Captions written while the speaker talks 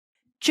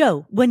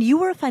Joe, when you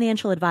were a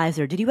financial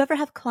advisor, did you ever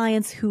have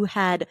clients who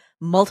had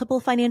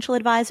multiple financial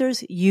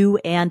advisors, you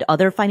and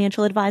other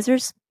financial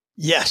advisors?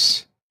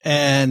 Yes.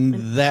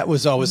 And that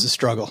was always a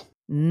struggle.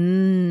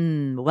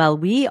 Well,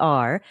 we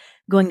are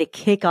going to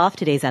kick off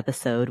today's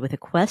episode with a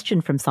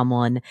question from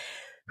someone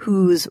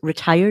whose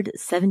retired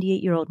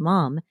 78-year-old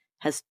mom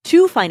has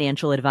two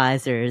financial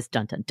advisors,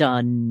 dun, dun,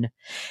 dun,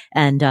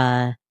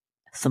 and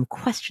some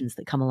questions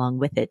that come along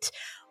with it.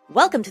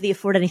 Welcome to the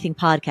Afford Anything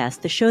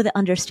podcast, the show that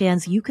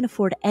understands you can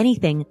afford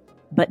anything,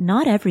 but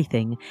not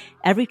everything.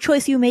 Every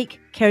choice you make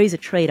carries a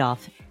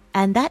trade-off.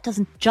 And that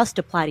doesn't just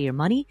apply to your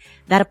money.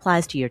 That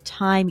applies to your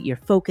time, your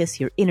focus,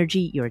 your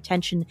energy, your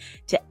attention,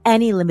 to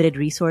any limited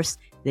resource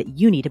that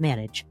you need to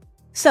manage.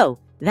 So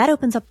that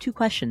opens up two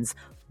questions.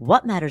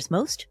 What matters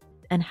most?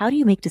 And how do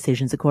you make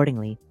decisions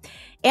accordingly?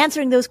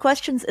 Answering those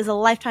questions is a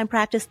lifetime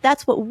practice.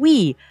 That's what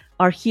we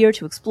are here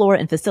to explore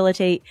and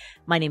facilitate.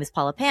 My name is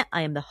Paula Pant.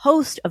 I am the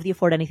host of the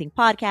Afford Anything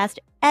podcast.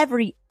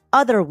 Every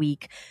other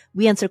week,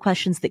 we answer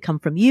questions that come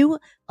from you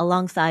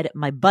alongside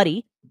my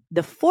buddy,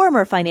 the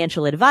former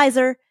financial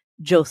advisor,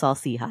 Joe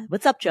Salciha.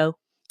 What's up, Joe?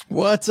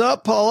 What's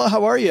up, Paula?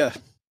 How are you?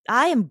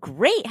 I am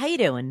great. How you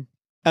doing?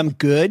 I'm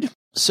good.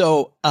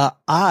 So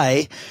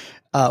I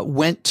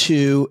went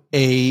to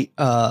a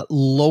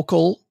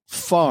local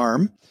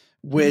farm,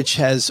 which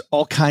has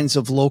all kinds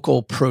of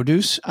local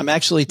produce. I'm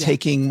actually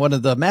taking one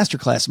of the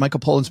masterclass, Michael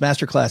Pollan's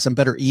masterclass on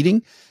better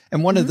eating.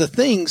 And one of the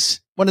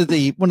things, one of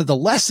the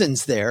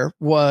lessons there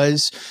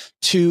was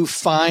to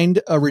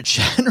find a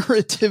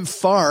regenerative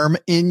farm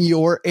in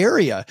your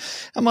area.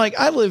 I'm like,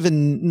 I live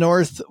in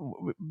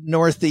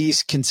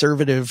northeast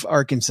conservative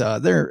Arkansas.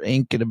 There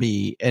ain't going to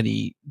be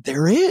any.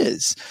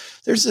 There's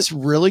this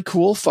really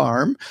cool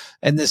farm,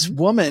 and this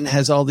woman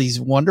has all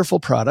these wonderful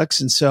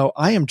products. And so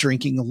I am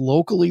drinking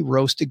locally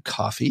roasted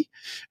coffee.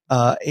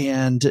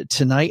 And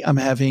tonight I'm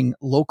having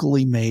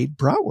locally made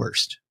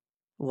bratwurst.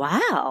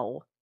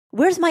 Wow.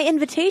 Where's my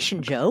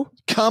invitation, Joe?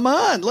 Come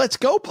on, let's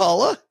go,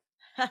 Paula.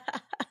 I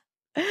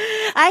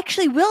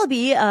actually will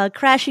be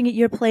crashing at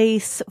your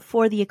place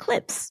for the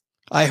eclipse.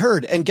 I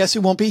heard. And guess who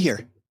won't be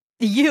here?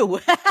 You.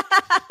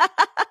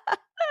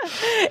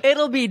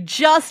 It'll be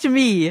just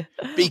me.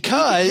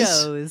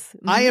 Because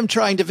I am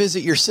trying to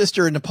visit your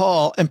sister in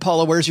Nepal. And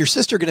Paula, where's your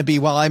sister going to be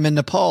while I'm in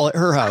Nepal at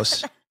her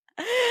house?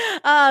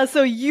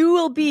 So you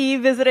will be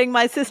visiting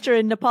my sister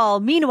in Nepal.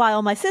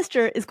 Meanwhile, my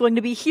sister is going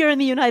to be here in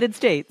the United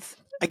States.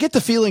 I get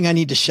the feeling I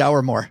need to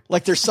shower more.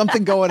 Like there's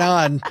something going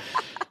on.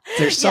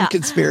 There's some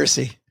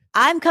conspiracy.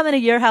 I'm coming to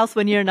your house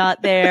when you're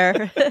not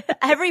there.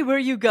 Everywhere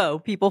you go,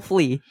 people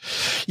flee.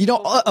 You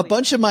know, a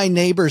bunch of my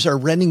neighbors are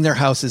renting their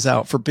houses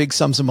out for big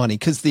sums of money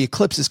because the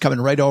eclipse is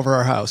coming right over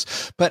our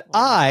house. But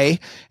I,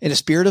 in a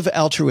spirit of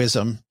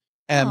altruism,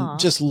 am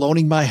just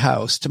loaning my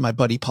house to my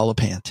buddy Paula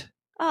Pant.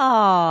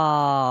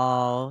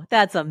 Oh,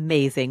 that's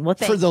amazing. Well,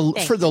 for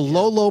the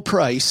low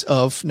price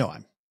of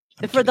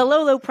for the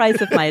low price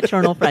of my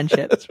eternal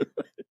friendship.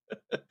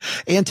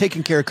 And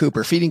taking care of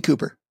Cooper, feeding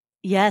Cooper.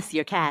 Yes,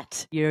 your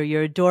cat,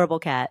 your adorable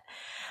cat.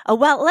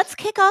 Well, let's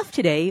kick off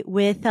today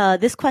with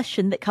this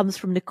question that comes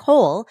from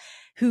Nicole,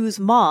 whose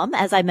mom,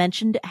 as I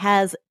mentioned,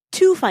 has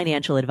two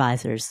financial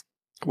advisors.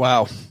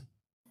 Wow.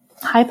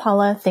 Hi,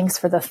 Paula. Thanks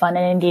for the fun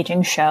and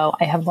engaging show.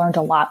 I have learned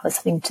a lot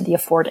listening to the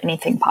Afford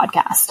Anything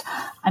podcast.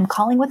 I'm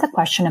calling with a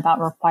question about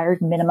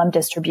required minimum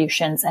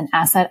distributions and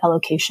asset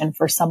allocation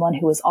for someone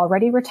who is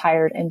already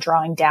retired and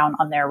drawing down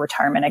on their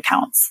retirement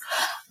accounts.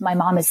 My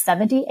mom is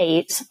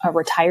 78, a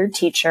retired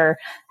teacher,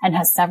 and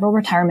has several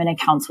retirement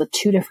accounts with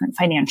two different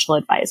financial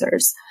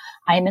advisors.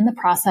 I am in the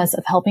process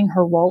of helping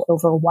her roll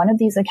over one of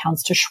these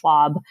accounts to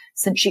Schwab,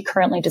 since she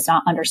currently does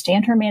not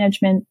understand her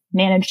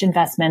managed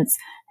investments,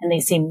 and they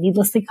seem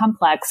needlessly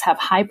complex, have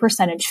high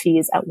percentage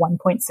fees at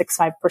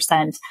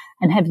 1.65%,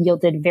 and have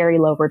yielded very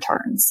low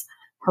returns.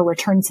 Her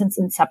return since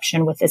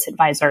inception with this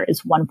advisor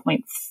is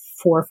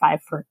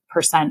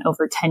 1.45%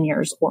 over 10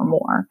 years or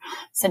more.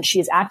 Since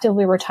she is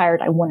actively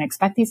retired, I wouldn't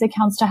expect these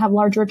accounts to have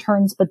large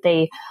returns, but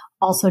they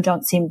also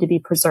don't seem to be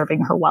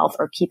preserving her wealth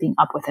or keeping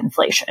up with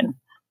inflation.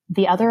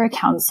 The other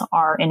accounts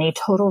are in a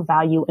total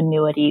value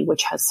annuity,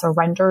 which has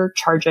surrender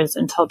charges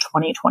until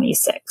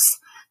 2026.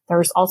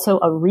 There's also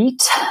a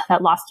REIT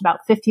that lost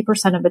about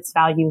 50% of its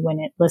value when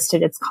it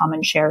listed its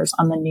common shares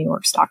on the New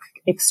York Stock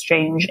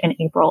Exchange in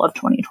April of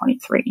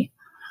 2023.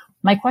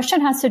 My question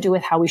has to do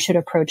with how we should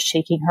approach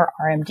taking her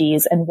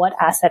RMDs and what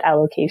asset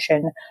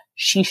allocation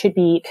she should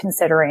be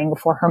considering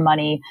for her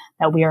money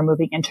that we are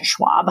moving into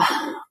Schwab.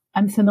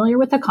 I'm familiar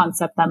with the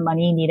concept that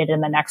money needed in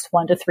the next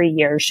 1 to 3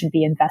 years should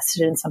be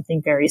invested in something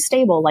very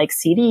stable like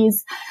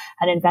CDs,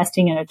 and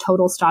investing in a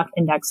total stock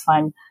index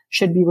fund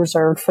should be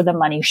reserved for the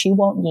money she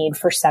won't need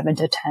for 7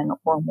 to 10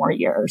 or more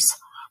years.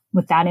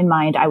 With that in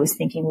mind, I was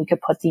thinking we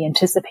could put the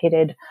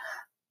anticipated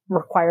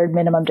required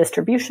minimum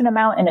distribution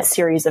amount in a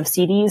series of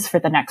CDs for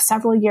the next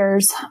several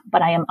years,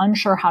 but I am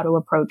unsure how to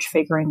approach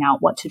figuring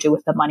out what to do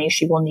with the money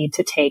she will need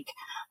to take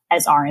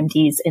as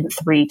RMDs in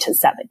 3 to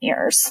 7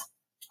 years.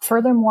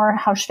 Furthermore,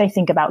 how should I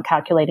think about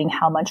calculating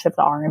how much of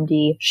the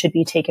RMD should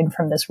be taken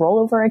from this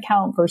rollover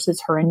account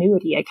versus her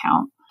annuity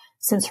account?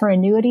 Since her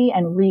annuity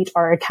and REIT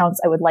are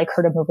accounts I would like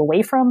her to move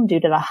away from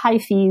due to the high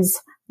fees,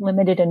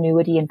 limited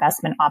annuity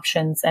investment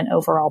options, and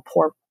overall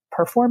poor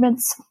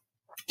performance,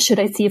 should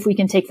I see if we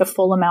can take the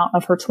full amount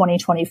of her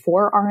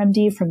 2024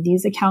 RMD from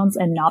these accounts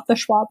and not the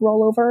Schwab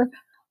rollover?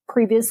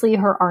 Previously,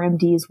 her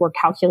RMDs were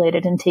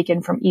calculated and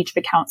taken from each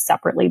account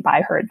separately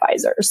by her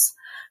advisors.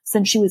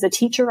 Since she was a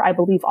teacher, I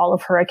believe all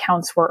of her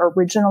accounts were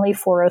originally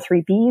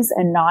 403Bs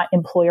and not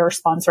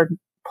employer-sponsored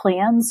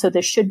plans, so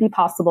this should be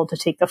possible to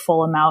take the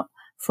full amount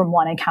from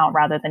one account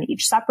rather than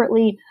each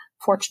separately.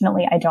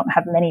 Fortunately, I don't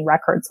have many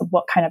records of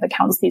what kind of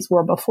accounts these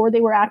were before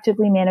they were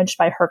actively managed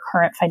by her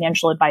current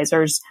financial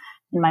advisors,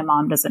 and my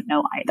mom doesn't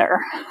know either.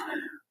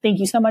 Thank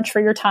you so much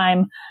for your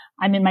time.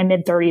 I'm in my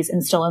mid-30s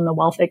and still in the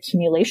wealth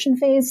accumulation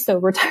phase, so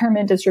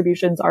retirement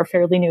distributions are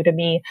fairly new to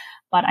me,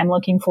 but I'm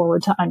looking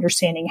forward to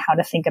understanding how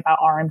to think about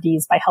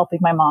RMDs by helping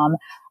my mom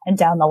and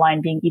down the line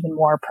being even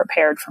more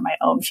prepared for my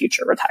own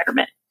future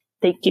retirement.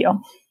 Thank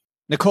you.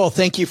 Nicole,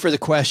 thank you for the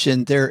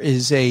question. There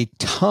is a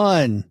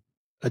ton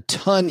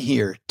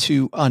here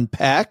to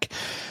unpack.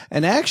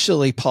 And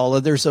actually,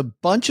 Paula, there's a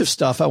bunch of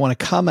stuff I want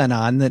to comment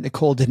on that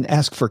Nicole didn't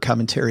ask for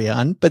commentary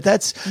on, but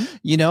that's,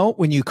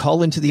 when you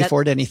call into the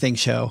Afford Anything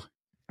show.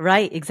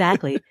 Right,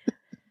 exactly.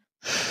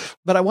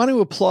 But I want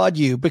to applaud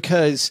you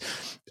because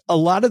a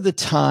lot of the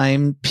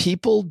time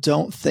people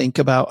don't think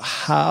about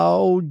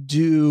how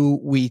do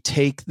we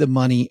take the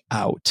money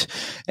out.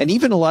 And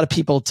even a lot of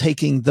people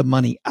taking the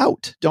money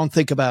out don't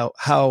think about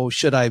how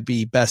should I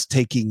be best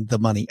taking the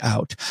money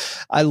out.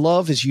 I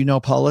love, as you know,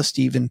 Paula,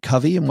 Stephen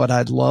Covey, and what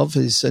I'd love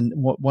is, and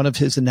one of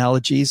his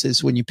analogies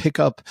is when you pick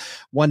up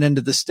one end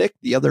of the stick,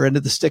 the other end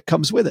of the stick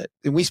comes with it.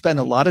 And we spend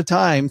a lot of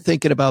time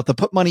thinking about the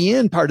put money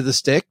in part of the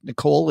stick.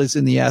 Nicole is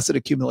in the asset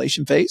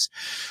accumulation phase.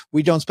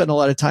 We don't spend a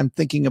lot of time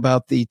thinking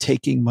about the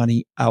taking money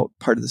out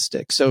part of the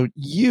stick. So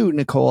you,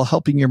 Nicole,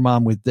 helping your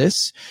mom with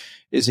this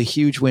is a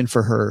huge win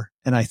for her.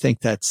 And I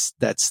think that's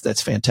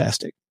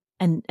fantastic.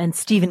 And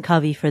Stephen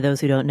Covey, for those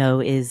who don't know,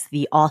 is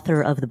the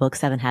author of the book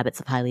 7 Habits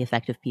of Highly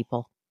Effective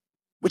People.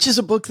 Which is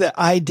a book that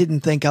I didn't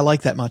think I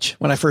liked that much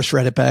when I first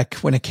read it back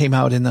when it came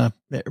out in the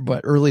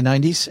early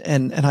 90s.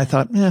 And I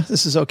thought,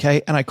 this is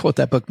okay. And I quote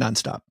that book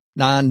nonstop.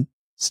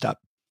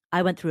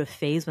 I went through a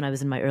phase when I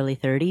was in my early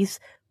 30s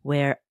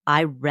where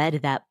I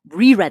reread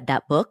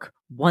that book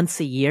once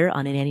a year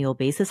on an annual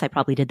basis. I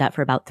probably did that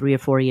for about 3 or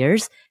 4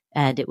 years,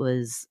 and it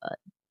was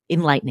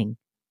enlightening.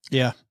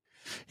 Yeah.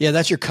 Yeah,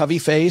 that's your Covey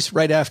phase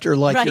right after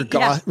your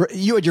goth. Yeah.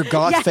 You had your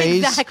goth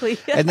phase. Exactly.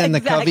 And then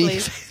the Covey.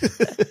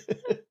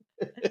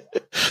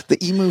 The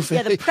emu phase.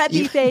 Yeah, the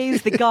preppy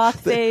phase, the goth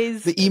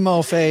phase. The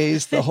emo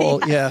phase, the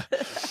whole, yeah.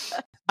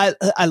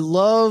 I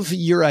love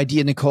your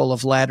idea, Nicole,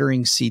 of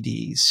laddering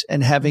CDs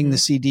and having the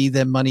CD,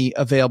 then money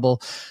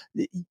available.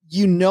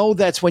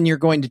 That's when you're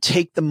going to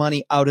take the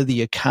money out of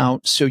the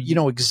account. So you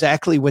know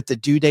exactly what the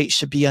due date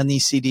should be on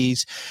these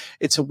CDs.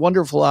 It's a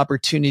wonderful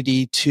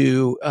opportunity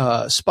to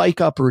spike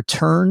up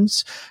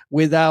returns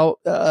without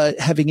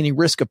having any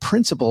risk of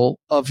principal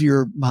of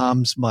your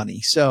mom's money.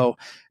 So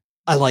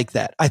I like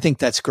that. I think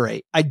that's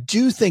great. I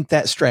do think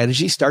that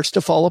strategy starts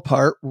to fall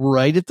apart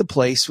right at the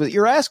place that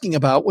you're asking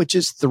about, which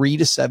is 3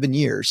 to 7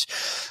 years.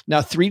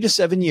 Now, 3 to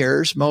 7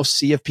 years,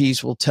 most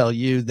CFPs will tell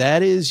you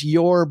that is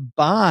your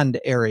bond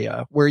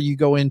area where you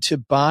go into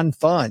bond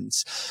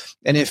funds.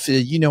 And if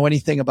you know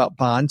anything about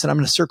bonds, and I'm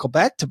going to circle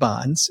back to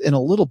bonds in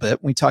a little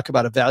bit when we talk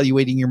about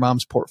evaluating your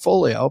mom's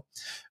portfolio.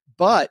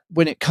 But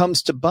when it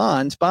comes to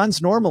bonds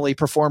normally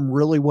perform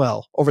really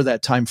well over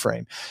that time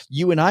frame.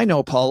 You and I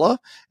know, Paula,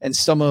 and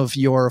some of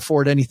your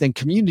Afford Anything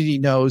community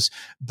knows,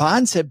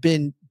 bonds have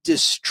been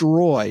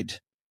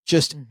destroyed,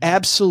 just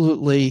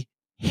absolutely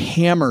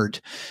hammered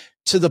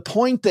to the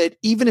point that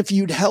even if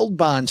you'd held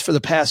bonds for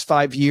the past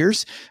 5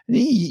 years,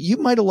 you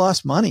might have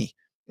lost money.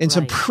 In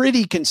some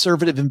pretty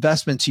conservative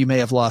investments, you may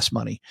have lost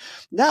money.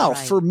 Now,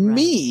 for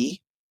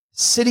me,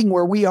 sitting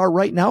where we are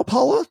right now,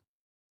 Paula,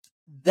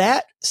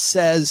 that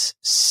says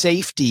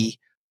safety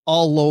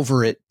all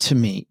over it to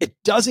me. It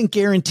doesn't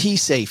guarantee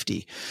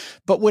safety,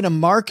 but when a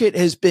market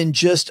has been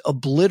just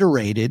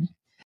obliterated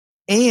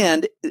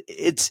and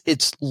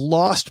it's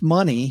lost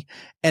money,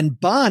 and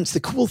bonds, the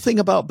cool thing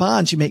about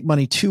bonds, you make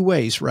money 2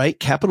 ways, right?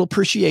 Capital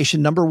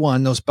appreciation, number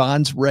one, those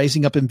bonds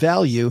rising up in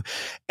value.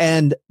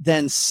 And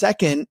then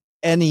second,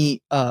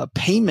 any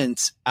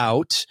payments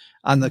out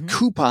on the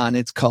coupon,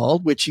 it's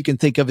called, which you can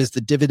think of as the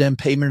dividend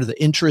payment or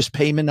the interest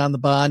payment on the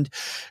bond,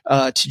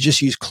 to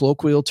just use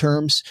colloquial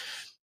terms,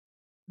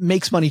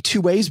 makes money 2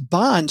 ways.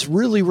 Bonds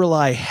really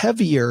rely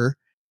heavier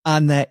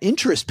on that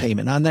interest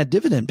payment, on that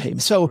dividend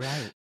payment. So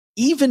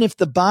even if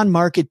the bond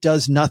market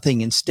does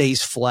nothing and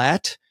stays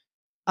flat,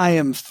 I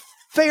am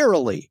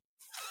fairly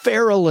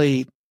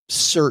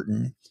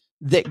certain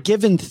that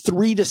given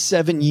 3 to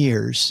 7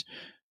 years,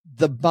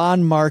 the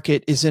bond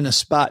market is in a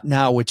spot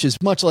now, which is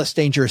much less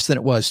dangerous than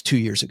it was 2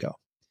 years ago.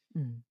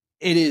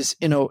 It is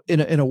in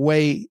a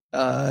way,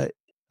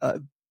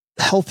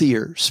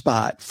 healthier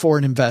spot for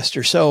an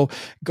investor. So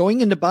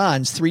going into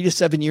bonds 3 to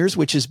 7 years,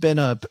 which has been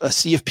a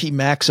CFP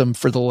maxim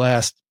for the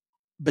last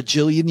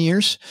bajillion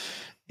years,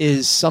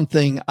 is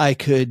something I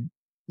could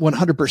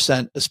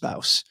 100%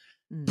 espouse.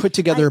 Put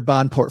together a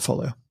bond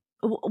portfolio.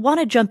 Want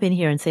to jump in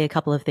here and say a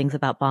couple of things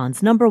about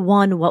bonds. Number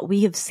one, what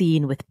we have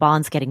seen with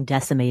bonds getting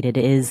decimated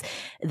is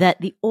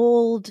that the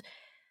old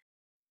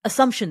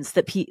assumptions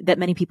that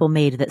many people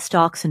made that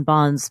stocks and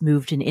bonds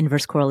moved in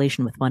inverse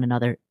correlation with one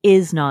another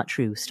is not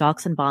true.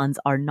 Stocks and bonds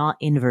are not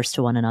inverse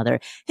to one another.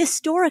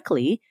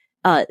 Historically,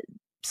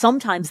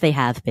 sometimes they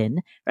have been,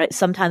 right?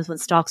 Sometimes when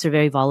stocks are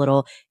very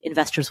volatile,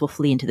 investors will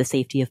flee into the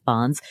safety of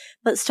bonds,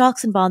 but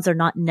stocks and bonds are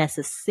not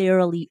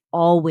necessarily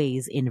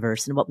always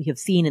inverse. And what we have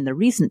seen in the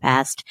recent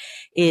past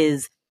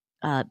is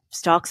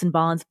stocks and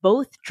bonds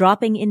both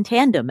dropping in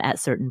tandem at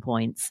certain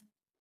points.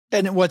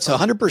 And what's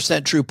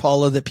 100% true,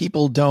 Paula, that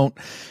people don't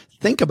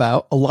think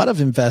about, a lot of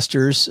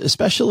investors,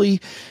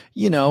 especially,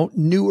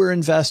 newer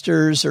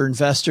investors or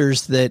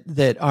investors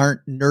that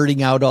aren't nerding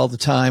out all the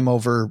time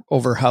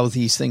over how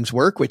these things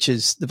work, which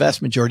is the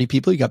vast majority of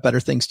people, you got better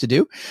things to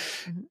do,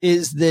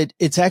 is that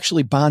it's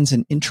actually bonds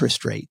and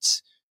interest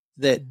rates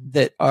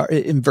that are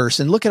inverse.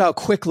 And look at how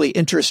quickly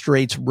interest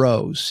rates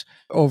rose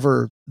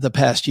over the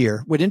past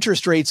year. When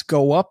interest rates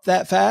go up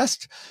that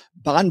fast,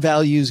 bond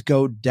values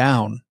go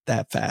down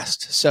that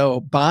fast. So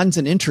bonds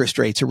and interest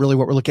rates are really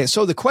what we're looking at.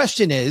 So the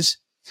question is,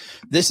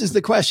 this is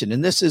the question.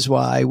 And this is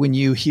why when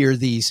you hear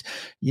these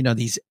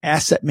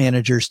asset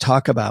managers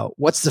talk about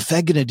what's the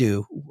Fed going to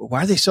do?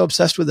 Why are they so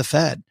obsessed with the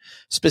Fed?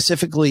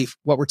 Specifically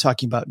what we're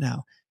talking about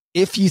now.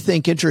 If you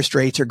think interest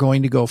rates are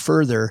going to go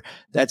further,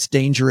 that's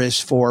dangerous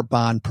for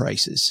bond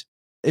prices.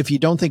 If you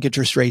don't think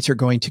interest rates are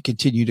going to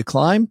continue to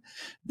climb,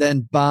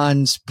 then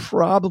bonds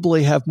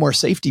probably have more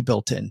safety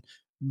built in.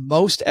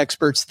 Most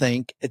experts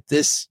think at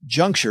this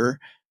juncture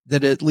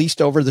that at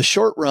least over the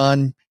short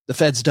run, the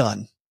Fed's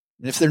done.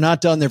 And if they're not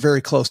done, they're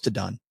very close to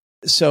done.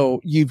 So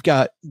you've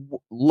got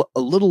a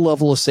little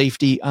level of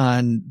safety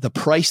on the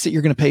price that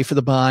you're going to pay for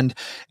the bond.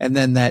 And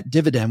then that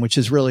dividend, which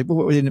is really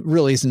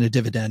isn't a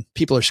dividend.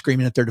 People are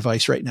screaming at their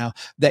device right now.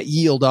 That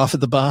yield off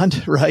of the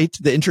bond, right?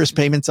 The interest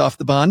payments off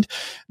the bond,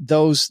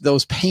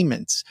 those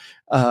payments,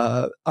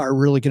 are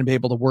really going to be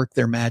able to work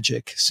their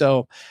magic.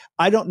 So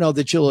I don't know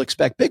that you'll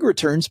expect big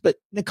returns, but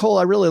Nicole,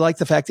 I really like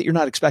the fact that you're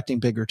not expecting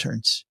big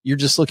returns. You're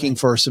just looking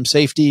for some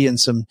safety and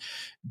some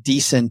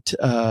decent,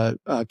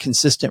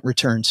 consistent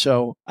returns.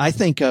 So I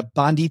think a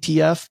bond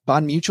ETF,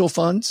 bond mutual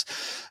funds,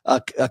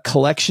 a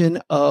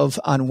collection of,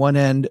 on one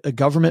end, a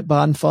government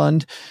bond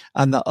fund,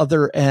 on the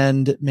other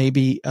end,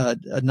 maybe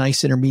a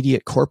nice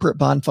intermediate corporate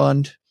bond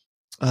fund.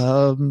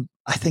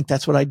 I think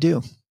that's what I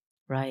do.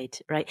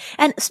 Right.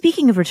 And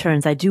speaking of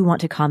returns, I do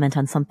want to comment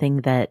on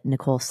something that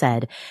Nicole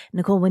said.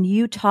 Nicole, when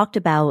you talked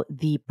about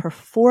the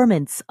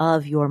performance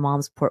of your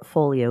mom's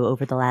portfolio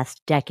over the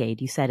last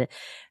decade, you said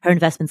her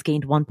investments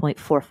gained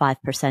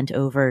 1.45%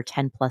 over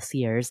 10 plus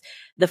years.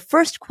 The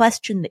first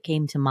question that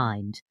came to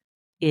mind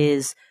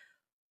is,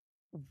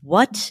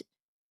 what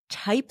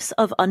types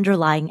of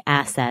underlying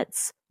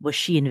assets was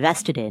she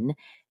invested in,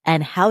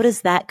 and how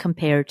does that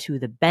compare to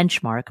the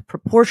benchmark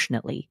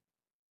proportionately?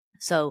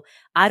 So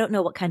I don't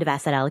know what kind of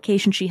asset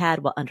allocation she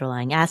had, what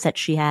underlying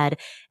assets she had,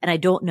 and I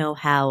don't know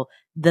how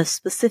the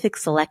specific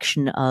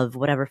selection of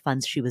whatever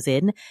funds she was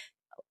in,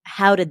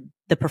 how did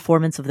the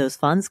performance of those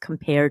funds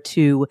compare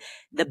to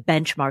the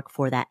benchmark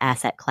for that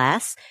asset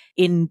class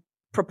in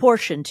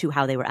proportion to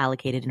how they were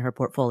allocated in her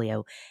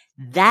portfolio.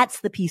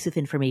 That's the piece of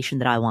information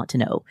that I want to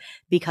know,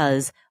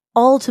 because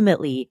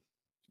ultimately,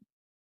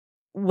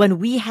 when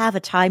we have a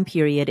time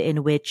period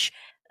in which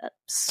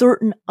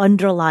certain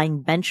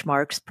underlying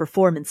benchmarks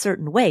perform in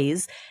certain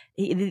ways,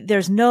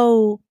 there's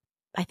no,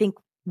 I think,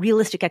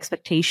 realistic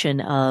expectation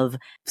of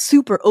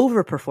super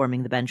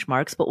overperforming the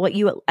benchmarks. But what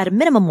you at a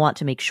minimum want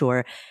to make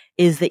sure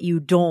is that you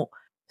don't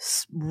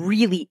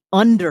really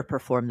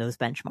underperform those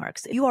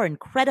benchmarks. If you are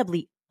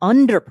incredibly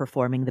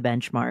underperforming the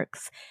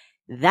benchmarks,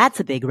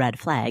 that's a big red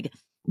flag.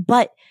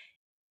 But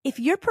if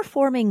you're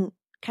performing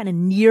kind of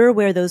near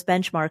where those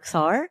benchmarks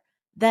are,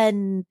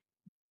 then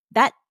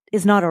that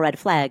is not a red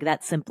flag.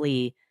 That's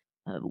simply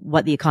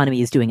what the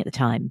economy is doing at the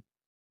time.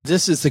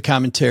 This is the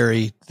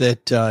commentary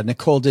that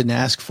Nicole didn't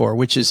ask for,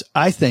 which is,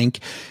 I think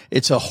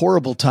it's a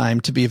horrible time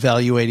to be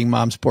evaluating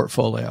mom's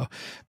portfolio.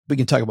 We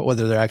can talk about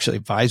whether they're actually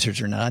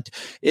advisors or not.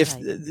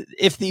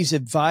 If these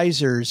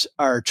advisors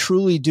are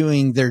truly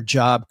doing their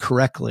job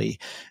correctly,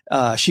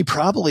 she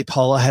probably,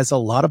 Paula, has a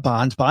lot of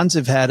bonds. Bonds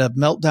have had a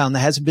meltdown that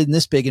hasn't been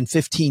this big in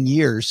 15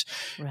 years.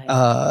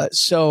 Right.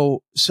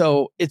 So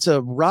it's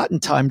a rotten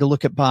time to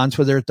look at bonds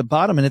where they're at the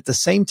bottom. And at the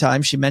same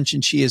time, she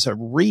mentioned she is a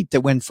REIT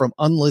that went from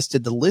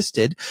unlisted to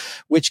listed,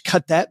 which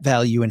cut that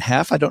value in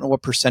half. I don't know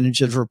what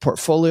percentage of her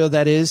portfolio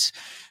that is.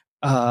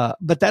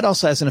 But that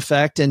also has an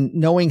effect, and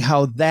knowing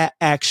how that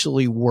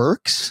actually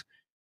works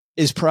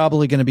is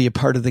probably going to be a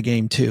part of the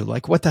game too.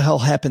 Like, what the hell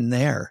happened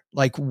there?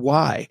 Like,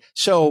 why?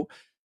 So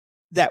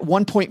that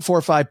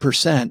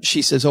 1.45%,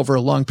 she says, over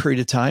a long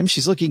period of time,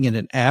 she's looking at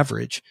an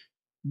average.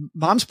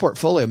 Mom's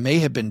portfolio may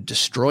have been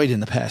destroyed in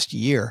the past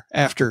year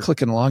after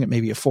clicking along at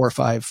maybe a 4 or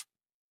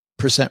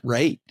 5%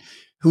 rate.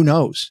 Who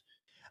knows?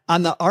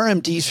 On the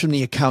RMDs from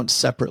the accounts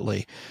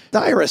separately, the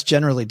IRS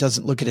generally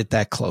doesn't look at it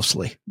that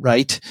closely,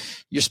 right?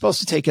 You're supposed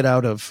to take it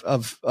out of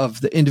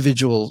the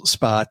individual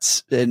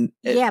spots.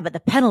 Yeah, but the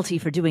penalty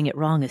for doing it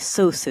wrong is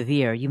so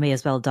severe. You may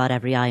as well dot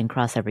every I and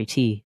cross every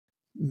T.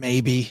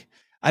 Maybe.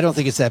 I don't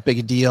think it's that big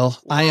a deal.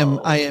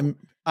 Whoa.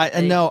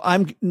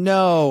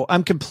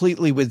 I'm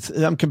completely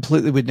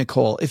with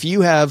Nicole. If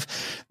you have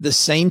the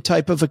same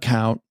type of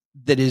account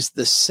that is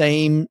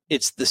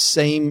it's the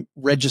same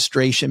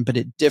registration, but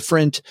at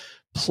different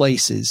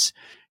places,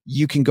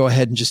 you can go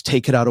ahead and just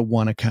take it out of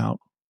one account.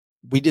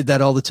 We did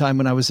that all the time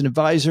when I was an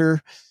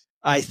advisor.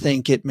 I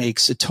think it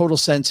makes a total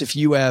sense. If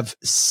you have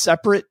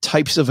separate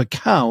types of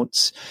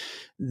accounts,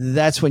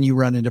 that's when you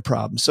run into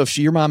problems. So if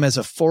your mom has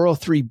a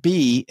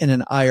 403B in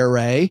an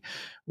IRA,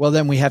 well,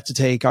 then we have to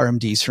take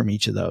RMDs from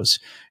each of those.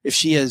 If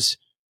she has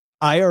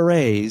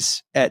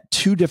IRAs at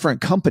 2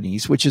 different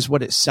companies, which is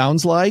what it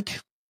sounds like,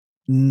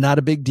 not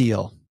a big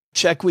deal.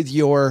 Check with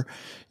your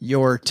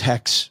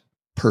tax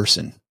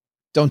person.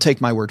 Don't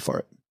take my word for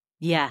it.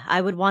 Yeah,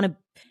 I would want to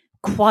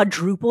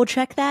quadruple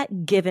check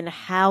that given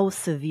how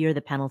severe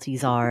the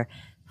penalties are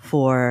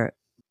for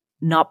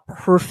not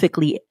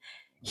perfectly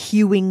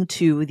hewing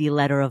to the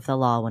letter of the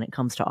law when it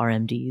comes to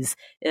RMDs.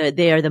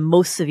 They are the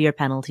most severe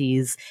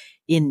penalties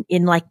in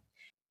like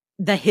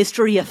the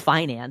history of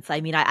finance. I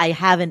mean, I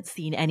haven't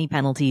seen any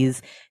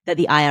penalties that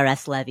the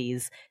IRS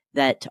levies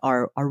that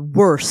are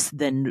worse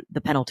than the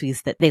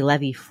penalties that they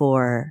levy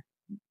for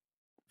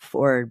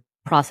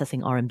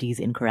processing RMDs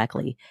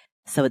incorrectly.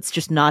 So it's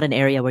just not an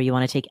area where you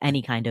want to take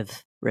any kind of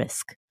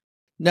risk.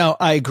 No,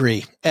 I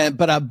agree.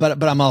 But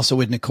I'm also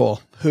with Nicole,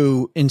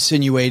 who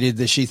insinuated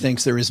that she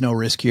thinks there is no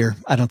risk here.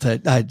 I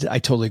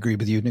totally agree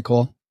with you,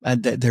 Nicole.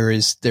 And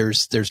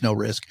there's no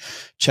risk.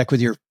 Check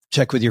with your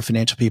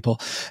financial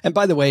people. And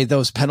by the way,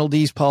 those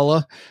penalties,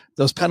 Paula,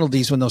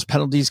 when those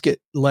penalties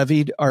get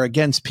levied are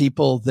against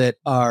people that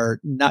are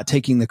not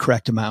taking the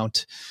correct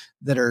amount,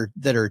 that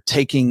are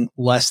taking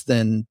less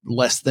than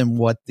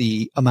what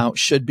the amount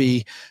should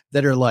be,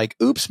 that are like,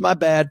 oops, my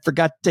bad,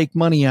 forgot to take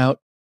money out.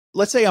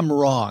 Let's say I'm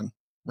wrong,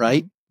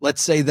 right?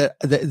 Let's say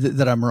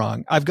that I'm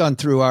wrong. I've gone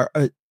through our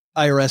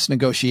IRS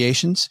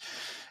negotiations.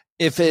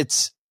 If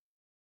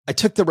I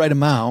took the right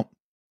amount,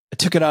 I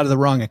took it out of the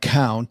wrong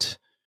account,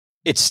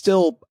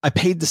 I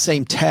paid the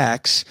same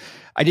tax.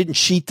 I didn't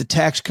cheat the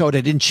tax code.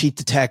 I didn't cheat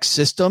the tax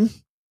system.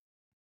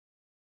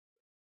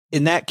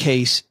 In that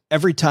case,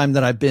 every time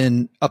that I've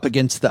been up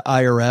against the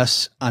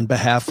IRS on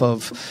behalf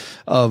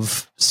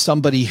of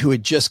somebody who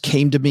had just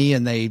came to me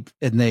and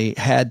they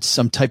had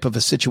some type of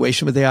a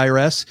situation with the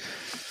IRS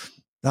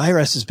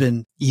has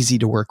been easy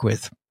to work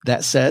with.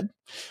 That said,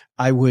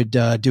 I would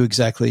do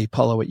exactly,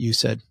 Paula, what you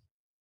said.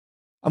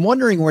 I'm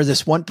wondering where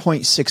this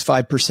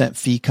 1.65%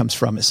 fee comes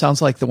from. It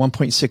sounds like the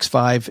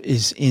 1.65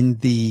 is in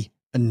the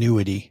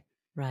annuity.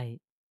 Right.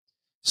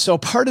 So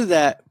part of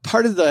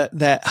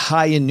that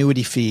high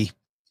annuity fee,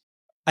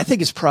 I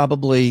think is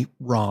probably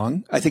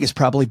wrong. I think it's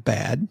probably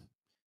bad.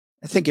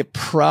 I think it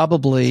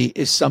probably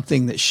is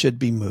something that should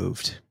be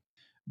moved.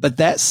 But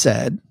that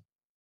said,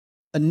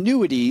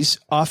 annuities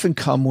often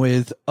come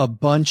with a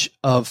bunch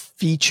of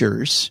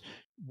features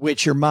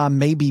which your mom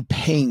may be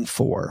paying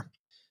for.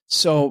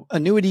 So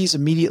annuities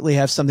immediately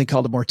have something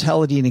called a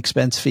mortality and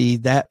expense fee.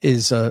 That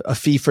is a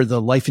fee for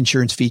the life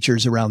insurance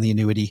features around the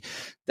annuity.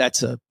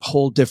 That's a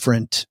whole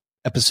different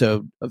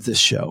episode of this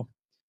show.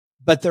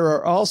 But there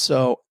are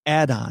also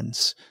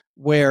add-ons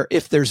where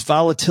if there's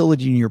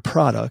volatility in your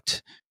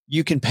product,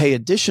 you can pay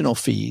additional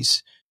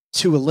fees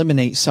to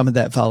eliminate some of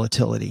that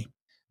volatility.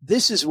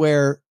 This is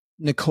where,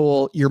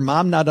 Nicole, your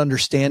mom not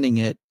understanding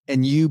it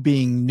and you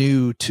being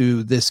new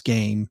to this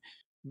game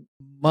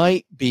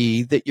might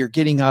be that you're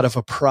getting out of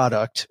a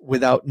product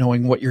without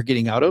knowing what you're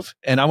getting out of.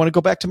 And I want to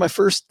go back to my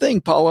first thing,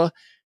 Paula.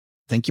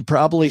 I think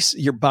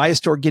you're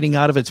biased toward getting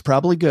out of it's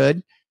probably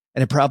good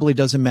and it probably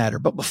doesn't matter.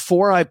 But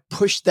before I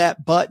push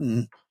that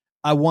button,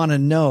 I want to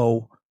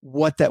know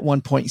what that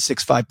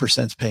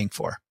 1.65% is paying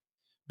for,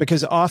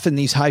 because often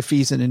these high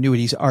fees and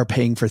annuities are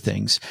paying for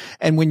things.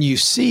 And when you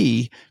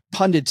see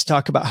pundits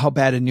talk about how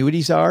bad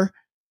annuities are,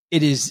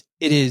 it is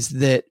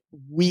that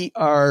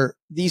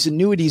these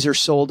annuities are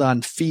sold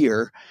on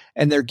fear,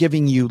 and they're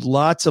giving you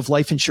lots of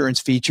life insurance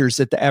features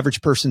that the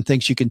average person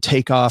thinks you can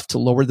take off to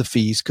lower the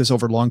fees, because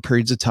over long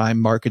periods of time,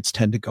 markets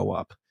tend to go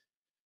up.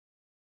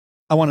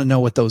 I want to know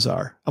what those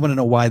are. I want to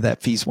know why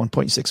that fee is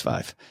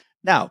 1.65.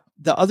 Now,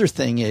 the other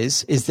thing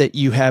is that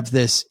you have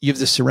this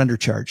surrender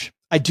charge.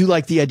 I do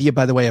like the idea,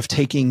 by the way, of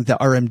taking the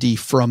RMD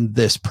from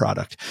this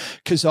product,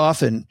 because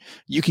often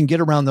you can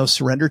get around those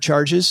surrender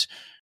charges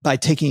by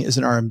taking it as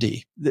an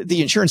RMD.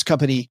 The insurance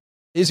company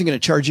isn't going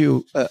to charge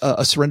you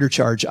a surrender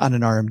charge on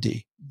an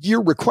RMD.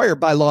 You're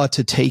required by law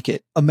to take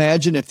it.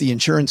 Imagine if the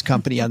insurance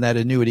company on that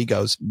annuity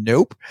goes,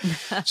 nope.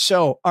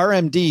 So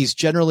RMDs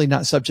generally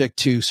not subject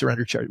to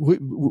surrender charge.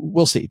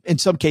 We'll see. In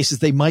some cases,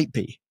 they might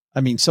be.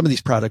 I mean, some of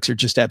these products are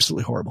just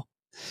absolutely horrible.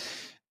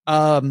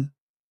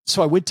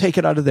 So I would take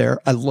it out of there.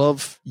 I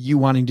love you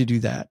wanting to do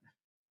that.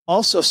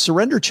 Also,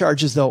 surrender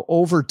charges, though,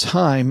 over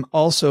time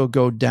also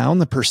go down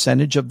the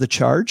percentage of the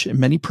charge in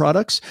many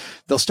products.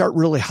 They'll start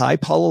really high,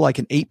 Paula, like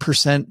an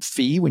 8%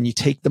 fee when you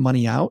take the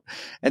money out.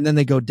 And then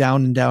they go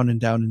down and down and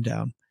down and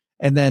down.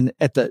 And then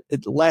at the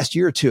last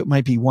year or two, it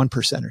might be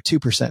 1% or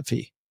 2%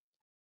 fee.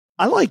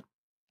 I like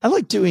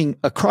doing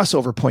a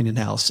crossover point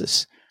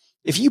analysis.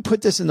 If you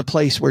put this in the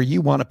place where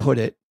you want to put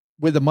it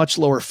with a much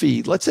lower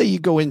fee, let's say you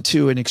go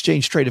into an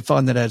exchange traded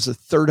fund that has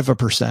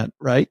 1/3%,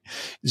 right?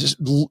 It's just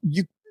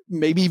you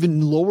maybe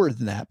even lower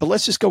than that, but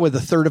let's just go with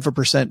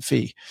 1/3%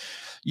 fee.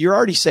 You're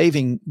already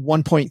saving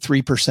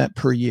 1.3%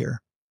 per year.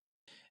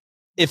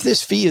 If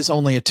this fee is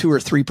only a 2 or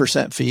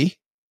 3% fee,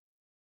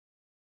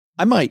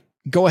 I might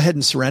go ahead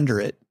and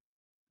surrender it,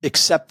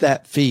 accept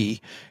that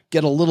fee,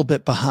 get a little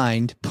bit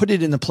behind, put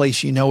it in the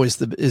place you know is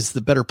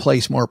the better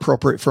place, more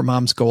appropriate for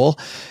mom's goal.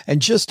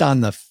 And just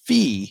on the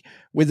fee,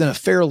 within a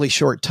fairly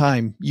short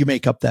time, you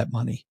make up that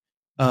money.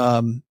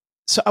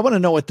 So I want to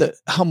know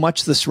how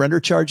much the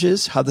surrender charge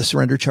is, how the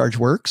surrender charge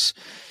works.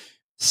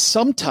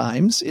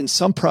 Sometimes in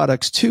some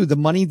products too, the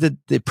money that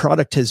the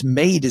product has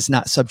made is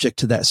not subject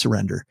to that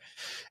surrender.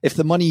 If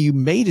the money you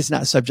made is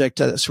not subject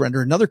to that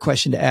surrender, another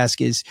question to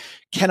ask is,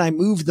 can I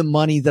move the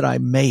money that I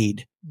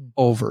made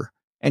over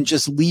and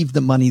just leave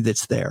the money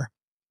that's there?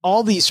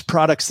 All these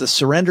products, the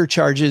surrender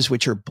charges,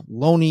 which are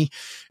baloney,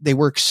 they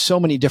work so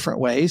many different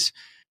ways.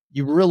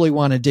 You really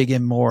want to dig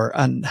in more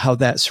on how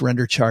that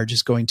surrender charge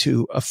is going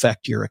to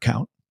affect your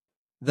account.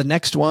 The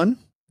next one,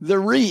 the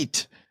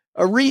REIT.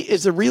 A REIT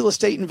is a real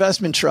estate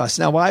investment trust.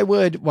 Now, why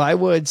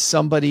would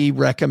somebody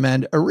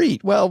recommend a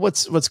REIT? Well,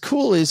 what's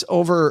cool is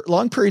over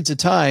long periods of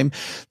time,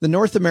 the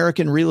North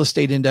American Real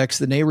Estate Index,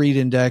 the NAREIT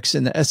Index,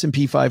 and the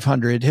S&P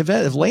 500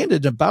 have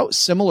landed about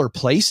similar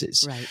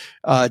places,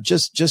 right?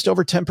 Just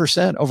over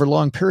 10% over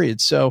long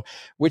periods. So,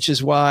 which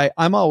is why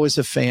I'm always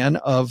a fan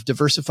of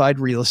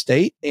diversified real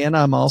estate, and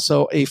I'm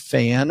also a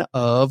fan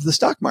of the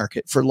stock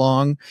market for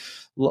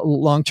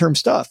long-term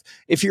stuff.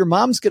 If your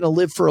mom's going to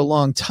live for a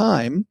long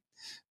time,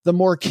 the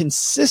more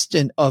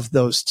consistent of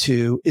those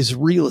two is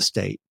real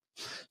estate.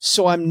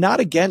 So I'm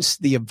not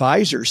against the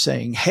advisor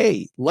saying,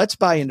 hey, let's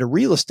buy into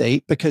real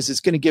estate because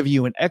it's going to give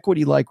you an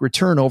equity-like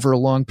return over a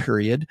long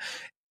period.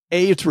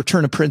 A, it's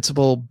return of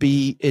principal.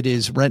 B, it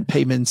is rent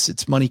payments.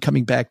 It's money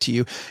coming back to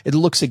you. It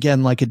looks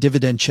again like a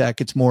dividend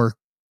check. It's more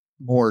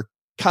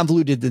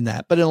convoluted than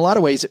that. But in a lot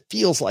of ways, it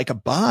feels like a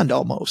bond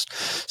almost.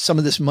 Some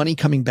of this money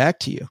coming back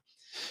to you.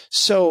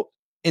 So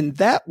in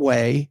that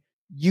way,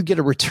 you get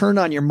a return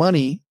on your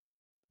money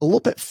a little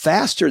bit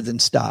faster than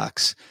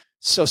stocks.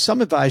 So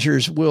some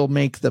advisors will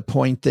make the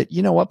point that,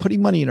 you know what,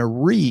 putting money in a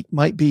REIT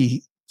might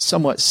be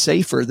somewhat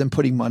safer than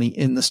putting money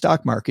in the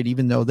stock market,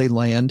 even though they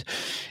land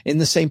in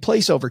the same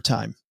place over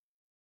time.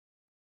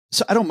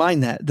 So I don't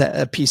mind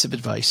that piece of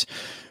advice.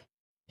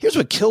 Here's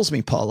what kills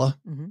me, Paula.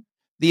 Mm-hmm.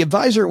 The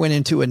advisor went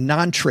into a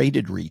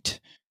non-traded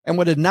REIT. And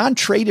what a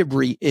non-traded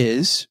REIT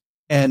is,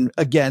 and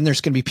again, there's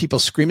going to be people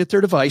screaming at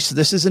their device.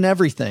 This isn't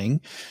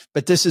everything,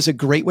 but this is a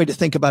great way to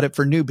think about it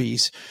for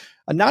newbies.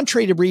 A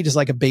non-traded REIT is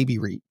like a baby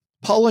REIT.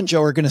 Paula and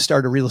Joe are going to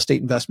start a real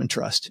estate investment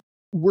trust.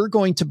 We're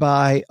going to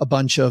buy a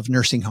bunch of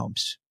nursing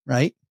homes,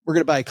 right? We're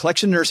going to buy a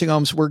collection of nursing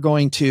homes. We're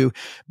going to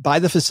buy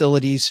the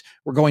facilities.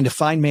 We're going to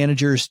find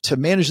managers to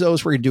manage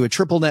those. We're going to do a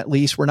triple net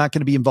lease. We're not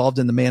going to be involved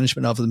in the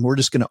management of them. We're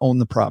just going to own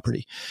the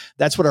property.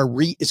 That's what our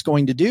REIT is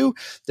going to do.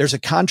 There's a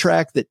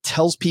contract that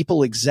tells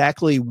people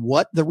exactly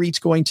what the REIT's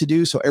going to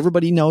do. So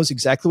everybody knows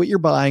exactly what you're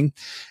buying.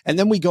 And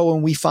then we go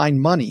and we find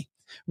money.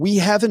 We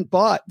haven't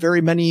bought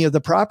very many of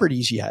the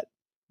properties yet.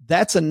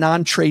 That's a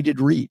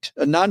non-traded REIT.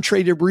 A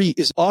non-traded REIT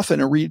is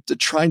often a REIT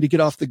that's trying to get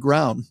off the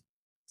ground,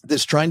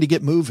 that's trying to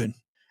get moving.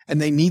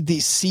 And they need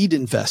these seed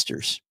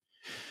investors.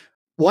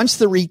 Once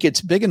the REIT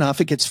gets big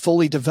enough, it gets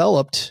fully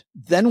developed,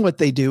 then what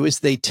they do is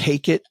they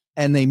take it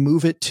and they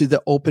move it to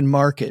the open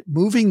market.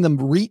 Moving the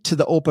REIT to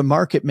the open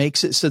market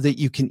makes it so that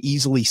you can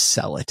easily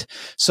sell it.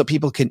 So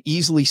people can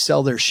easily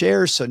sell their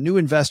shares so new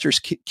investors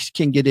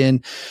can get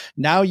in.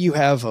 Now you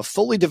have a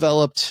fully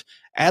developed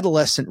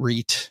adolescent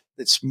REIT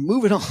that's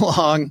moving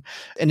along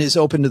and is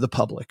open to the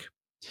public.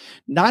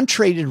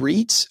 Non-traded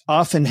REITs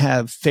often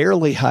have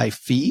fairly high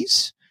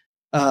fees.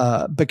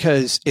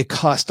 Because it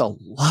costs a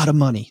lot of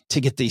money to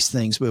get these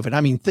things moving.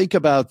 I mean, think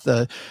about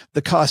the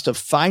cost of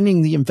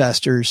finding the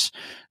investors,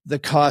 the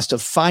cost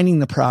of finding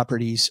the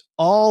properties,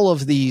 all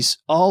of these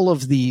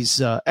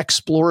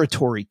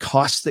exploratory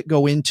costs that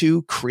go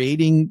into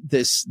creating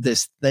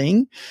this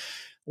thing.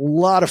 A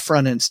lot of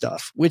front end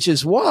stuff, which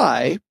is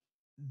why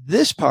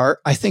this part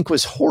I think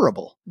was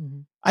horrible. Mm-hmm.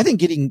 I think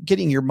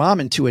getting your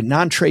mom into a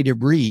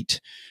non-traded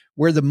REIT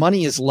where the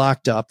money is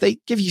locked up, they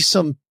give you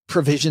some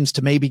provisions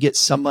to maybe get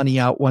some money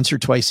out once or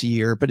twice a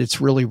year, but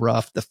it's really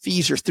rough. The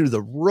fees are through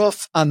the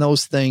roof on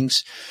those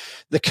things.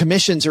 The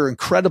commissions are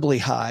incredibly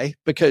high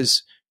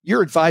because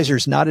your advisor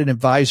is not an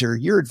advisor.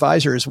 Your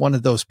advisor is one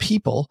of those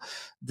people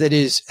that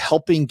is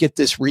helping get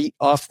this REIT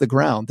off the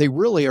ground. They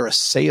really are a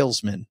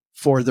salesman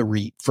for the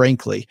REIT,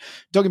 frankly.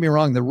 Don't get me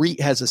wrong. The REIT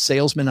has a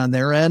salesman on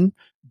their end,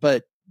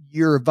 but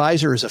your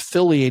advisor is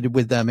affiliated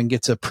with them and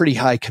gets a pretty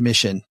high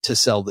commission to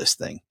sell this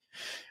thing.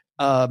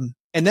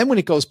 And then when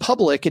it goes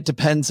public, it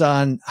depends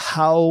on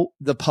how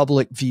the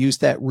public views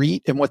that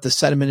REIT and what the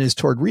sentiment is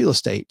toward real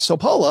estate. So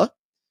Paula,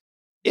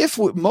 if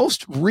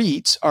most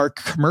REITs are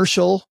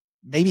commercial,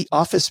 maybe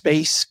office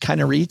space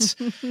kind of REITs,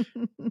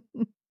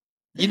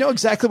 you know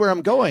exactly where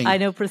I'm going. I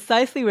know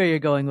precisely where you're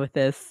going with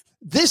this.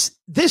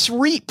 This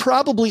REIT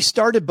probably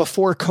started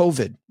before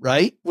COVID,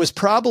 right?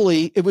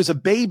 It was a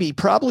baby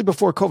probably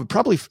before COVID.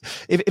 Probably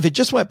if it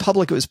just went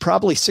public, it was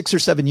probably 6 or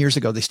 7 years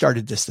ago they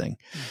started this thing,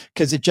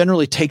 because it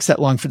generally takes that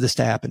long for this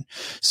to happen.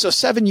 So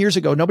 7 years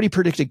ago, nobody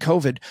predicted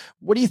COVID.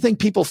 What do you think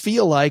people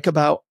feel like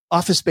about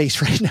office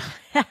space right now?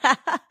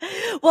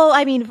 Well,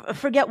 I mean,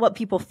 forget what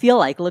people feel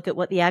like. Look at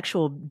what the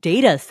actual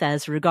data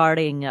says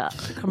regarding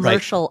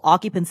commercial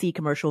occupancy,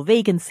 commercial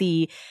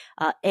vacancy,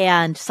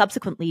 and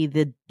subsequently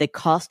the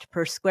cost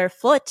per square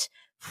foot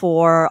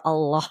for a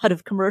lot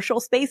of commercial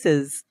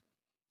spaces.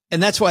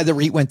 And that's why the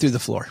REIT went through the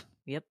floor.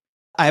 Yep.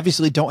 I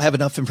obviously don't have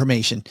enough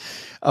information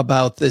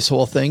about this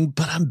whole thing,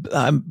 but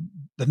I'm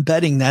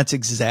betting that's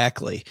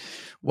exactly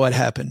what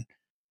happened.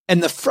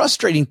 And the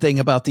frustrating thing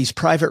about these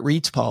private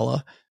REITs,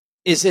 Paula,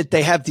 is that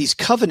they have these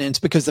covenants,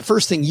 because the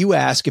first thing you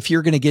ask if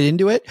you're going to get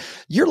into it,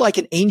 you're like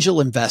an angel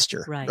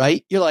investor,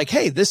 right? You're like,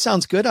 hey, this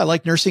sounds good. I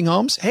like nursing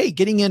homes. Hey,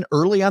 getting in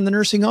early on the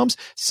nursing homes.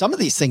 Some of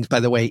these things,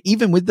 by the way,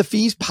 even with the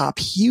fees, pop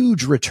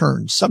huge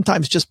returns,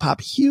 sometimes just pop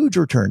huge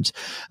returns.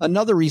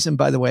 Another reason,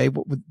 by the way,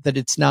 that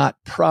it's not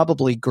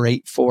probably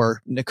great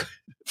for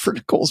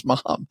Nicole's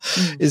mom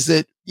is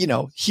that,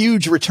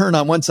 huge return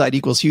on one side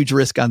equals huge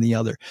risk on the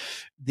other.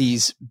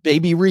 These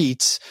baby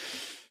REITs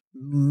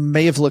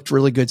may have looked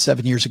really good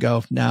 7 years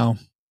ago. Now,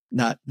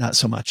 not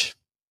so much.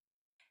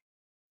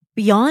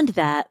 Beyond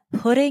that,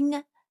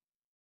 putting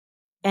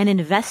an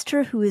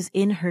investor who is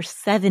in her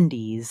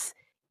 70s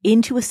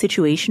into a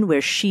situation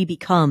where she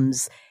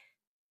becomes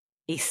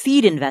a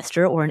seed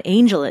investor or an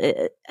angel,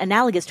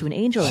 analogous to an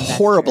angel investor.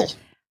 Horrible.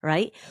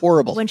 Right?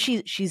 Horrible. When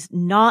she's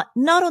not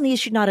only is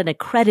she not an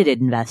accredited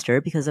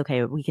investor, because,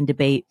 okay, we can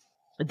debate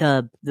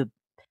the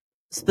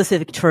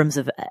specific terms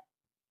of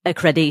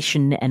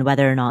accreditation and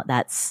whether or not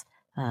that's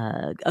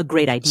a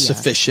great idea.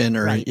 Sufficient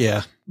or, right?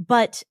 Yeah.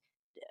 But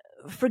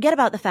forget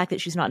about the fact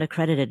that she's not an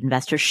accredited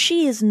investor.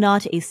 She is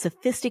not a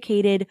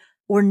sophisticated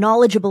or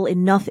knowledgeable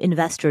enough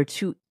investor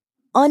to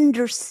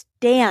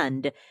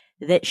understand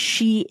that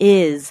she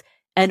is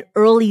an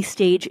early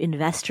stage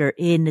investor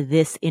in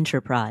this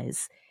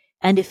enterprise.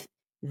 And if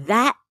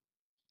that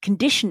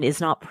condition is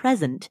not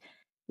present,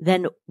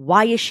 then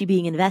why is she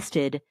being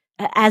invested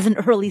as an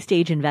early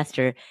stage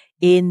investor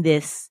in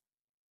this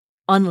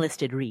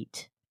unlisted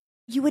REIT?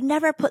 You would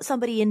never put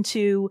somebody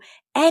into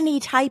any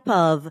type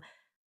of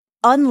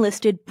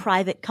unlisted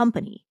private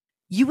company.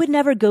 You would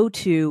never go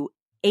to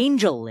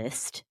Angel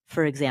List,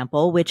 for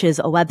example, which is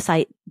a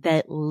website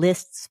that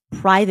lists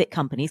private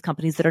companies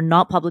that are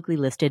not publicly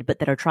listed, but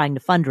that are trying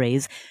to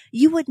fundraise.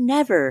 You would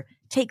never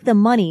take the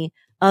money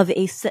of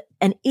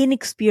an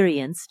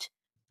inexperienced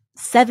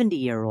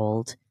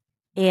 70-year-old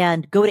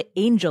and go to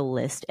Angel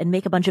List and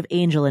make a bunch of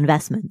angel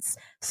investments.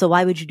 So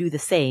why would you do the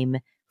same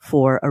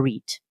for a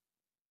REIT?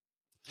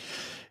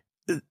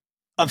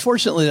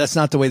 Unfortunately, that's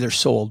not the way they're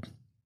sold.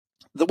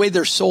 The way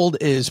they're sold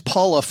is,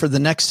 Paula, for the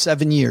next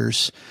 7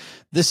 years,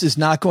 this is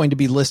not going to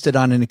be listed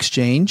on an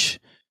exchange.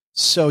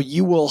 So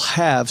you will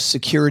have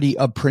security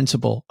of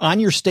principal. On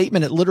your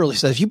statement, it literally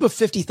says, if you put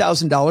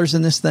 $50,000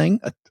 in this thing,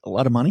 a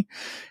lot of money.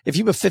 If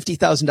you put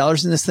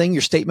 $50,000 in this thing,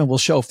 your statement will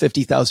show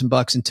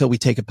 $50,000 until we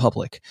take it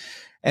public.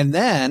 And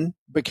then,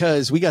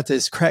 because we got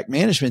this crack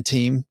management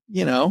team,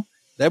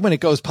 then when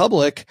it goes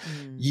public,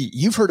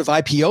 you've heard of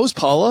IPOs,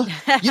 Paula.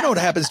 You know what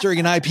happens during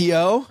an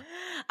IPO.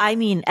 I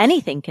mean,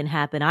 anything can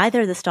happen.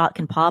 Either the stock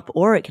can pop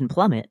or it can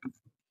plummet.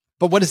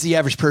 But what does the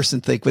average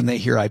person think when they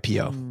hear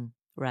IPO?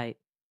 Right.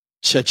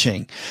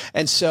 Cha-ching.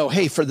 And so,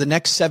 hey, for the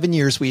next 7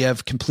 years, we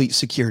have complete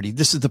security.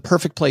 This is the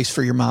perfect place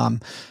for your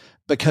mom,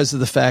 because of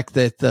the fact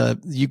that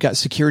you've got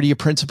security of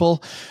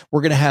principal.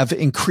 We're going to have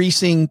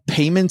increasing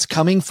payments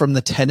coming from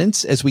the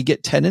tenants. As we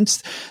get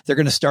tenants, they're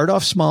going to start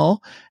off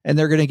small and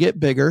they're going to get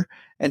bigger.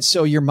 And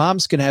so your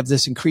mom's going to have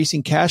this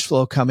increasing cash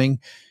flow coming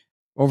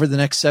over the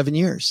next 7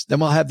 years.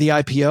 Then we'll have the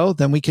IPO.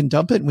 Then we can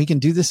dump it and we can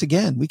do this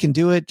again. We can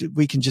do it.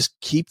 We can just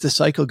keep the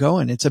cycle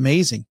going. It's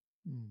amazing.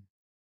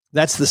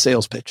 That's the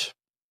sales pitch.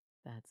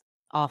 That's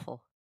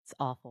awful. It's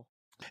awful.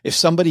 If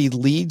somebody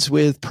leads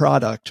with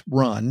product,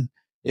 run.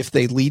 If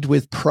they lead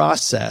with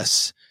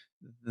process,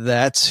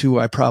 that's who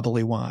I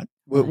probably want.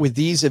 Right. With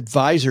these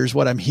advisors,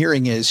 what I'm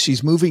hearing is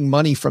she's moving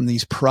money from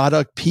these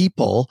product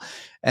people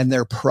and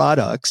their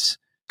products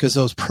because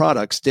those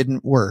products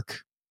didn't work.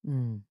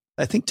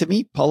 I think, to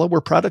me, Paula,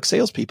 we're product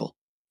salespeople.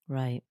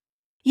 Right.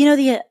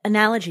 The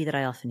analogy that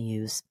I often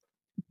use,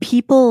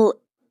 people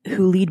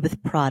who lead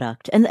with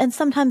product, and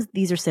sometimes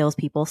these are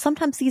salespeople,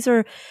 sometimes these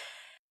are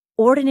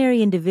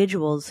ordinary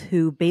individuals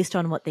who, based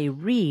on what they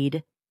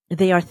read,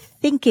 they are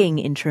thinking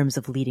in terms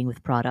of leading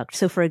with product.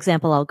 So for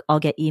example, I'll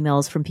get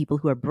emails from people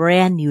who are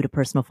brand new to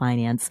personal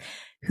finance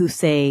who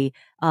say,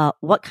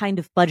 what kind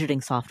of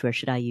budgeting software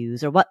should I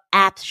use? Or what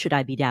apps should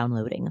I be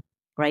downloading?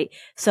 Right?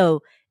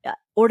 So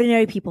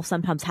ordinary people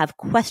sometimes have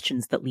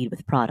questions that lead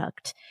with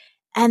product.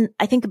 And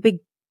I think a big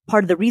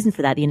part of the reason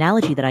for that, the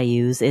analogy that I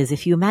use is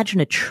if you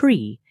imagine a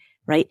tree,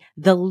 right?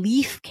 The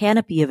leaf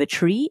canopy of a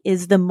tree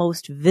is the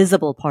most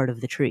visible part of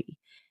the tree.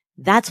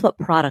 That's what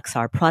products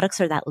are. Products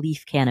are that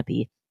leaf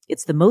canopy.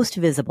 It's the most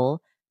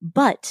visible,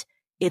 but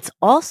it's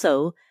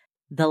also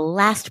the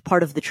last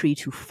part of the tree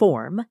to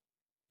form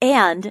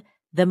and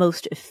the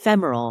most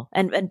ephemeral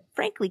and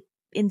frankly,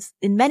 in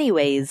many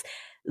ways,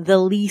 the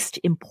least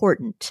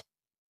important,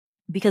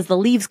 because the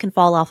leaves can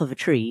fall off of a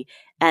tree.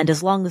 And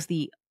as long as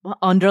the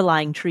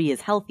underlying tree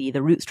is healthy,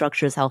 the root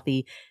structure is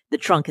healthy, the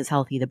trunk is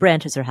healthy, the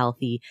branches are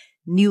healthy,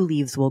 new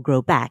leaves will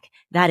grow back.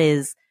 That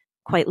is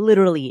quite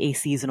literally a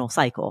seasonal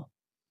cycle.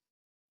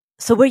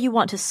 So where you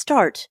want to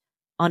start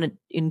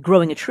in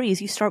growing a tree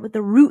is you start with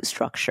the root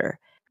structure.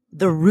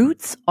 The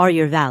roots are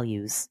your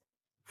values.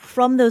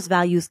 From those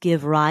values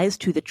give rise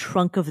to the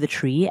trunk of the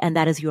tree, and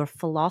that is your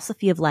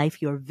philosophy of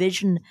life, your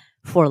vision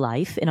for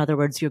life. In other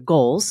words, your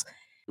goals,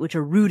 which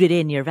are rooted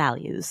in your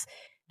values.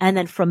 And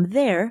then from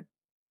there,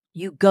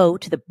 you go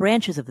to the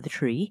branches of the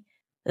tree,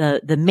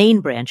 the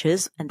main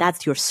branches, and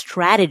that's your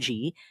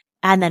strategy.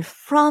 And then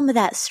from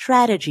that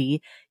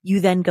strategy, you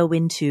then go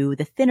into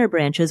the thinner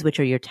branches, which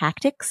are your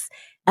tactics,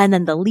 and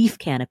then the leaf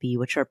canopy,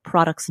 which are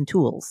products and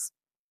tools.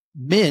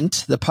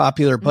 Mint, the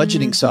popular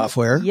budgeting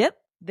software. Yep.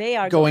 They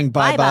are going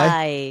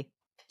bye-bye.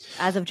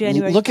 As of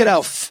January. Look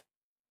 1st.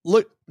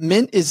 Look,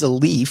 Mint is a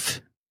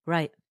leaf.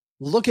 Right.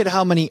 Look at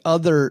how many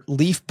other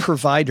leaf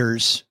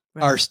providers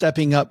are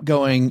stepping up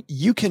going,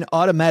 you can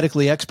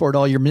automatically export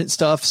all your Mint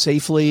stuff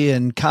safely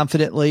and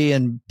confidently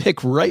and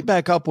pick right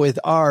back up with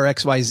our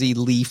XYZ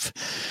leaf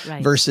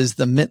versus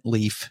the Mint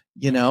leaf.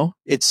 You know,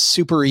 it's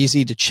super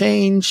easy to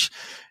change.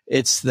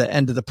 It's the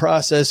end of the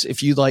process.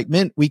 If you like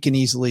Mint, we can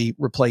easily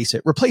replace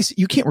it.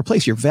 You can't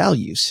replace your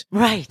values.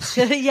 Right.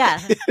 Yeah.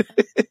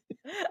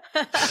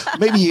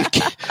 Maybe you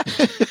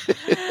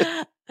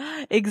can.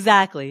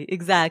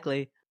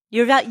 Exactly.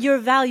 Your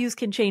values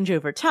can change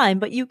over time,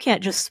 but you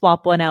can't just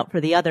swap one out for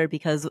the other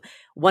because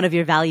one of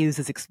your values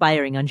is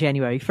expiring on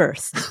January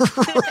 1st.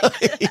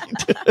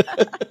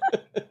 Right.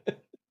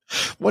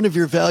 One of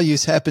your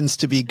values happens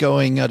to be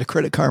going to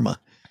Credit Karma.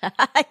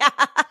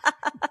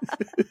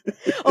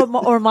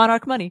 or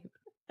Monarch Money.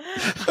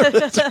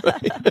 That's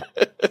right.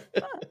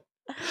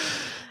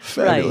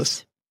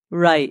 Fabulous.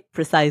 Right.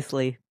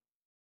 Precisely.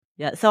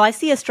 Yeah. So I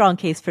see a strong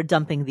case for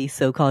dumping these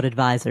so-called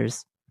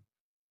advisors.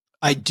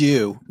 I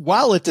do.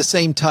 While at the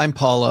same time,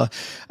 Paula,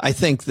 I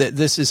think that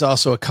this is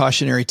also a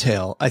cautionary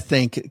tale. I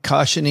think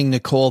cautioning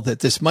Nicole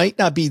that this might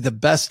not be the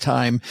best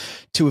time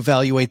to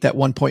evaluate that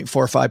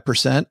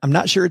 1.45%. I'm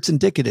not sure it's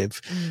indicative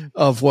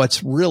of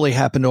what's really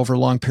happened over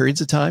long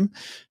periods of time.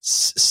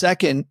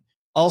 Second,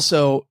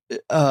 also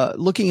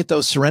looking at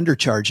those surrender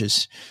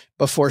charges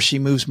before she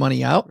moves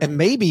money out. And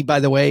maybe, by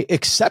the way,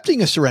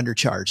 accepting a surrender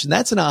charge. And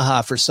that's an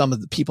aha for some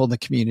of the people in the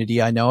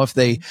community. I know if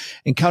they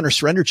encounter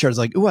surrender charges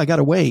like, oh, I got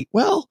to wait.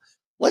 Well,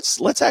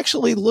 let's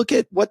actually look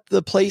at what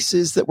the place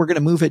is that we're going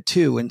to move it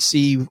to and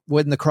see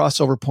when the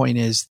crossover point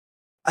is.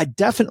 I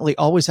definitely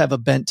always have a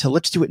bent to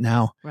let's do it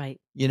now.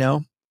 Right. You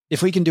know,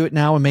 if we can do it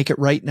now and make it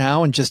right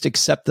now and just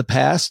accept the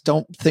past,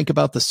 don't think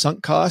about the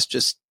sunk cost,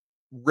 just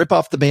rip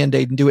off the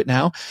Band-Aid and do it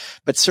now.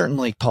 But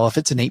certainly, Paul, if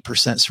it's an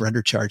 8%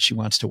 surrender charge, she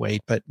wants to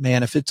wait. But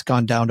man, if it's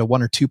gone down to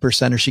 1 or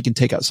 2%, or she can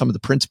take out some of the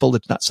principal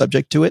that's not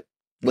subject to it,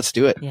 let's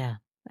do it. Yeah,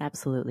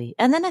 absolutely.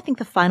 And then I think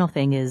the final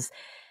thing is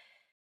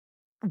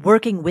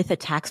working with a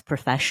tax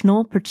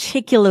professional,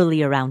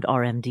 particularly around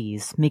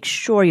RMDs. Make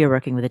sure you're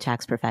working with a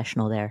tax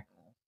professional there.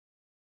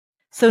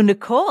 So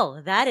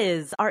Nicole, that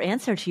is our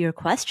answer to your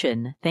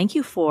question. Thank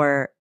you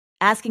for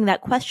asking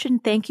that question.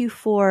 Thank you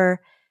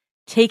for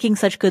taking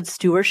such good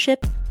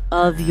stewardship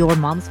of your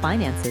mom's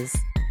finances.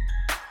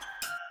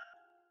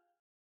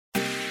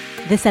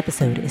 This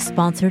episode is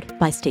sponsored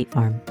by State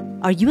Farm.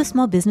 Are you a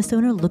small business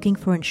owner looking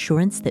for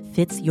insurance that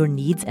fits your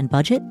needs and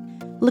budget?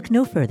 Look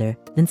no further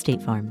than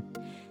State Farm.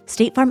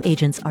 State Farm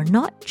agents are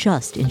not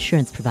just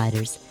insurance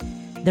providers.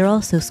 They're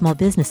also small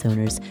business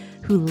owners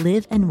who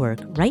live and work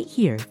right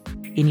here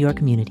in your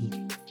community.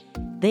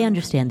 They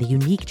understand the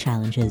unique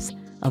challenges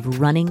of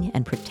running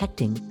and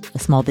protecting a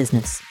small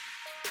business.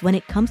 When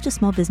it comes to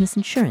small business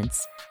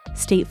insurance,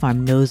 State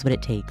Farm knows what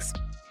it takes.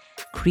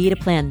 Create a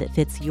plan that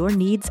fits your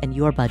needs and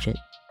your budget.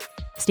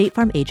 State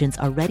Farm agents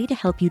are ready to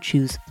help you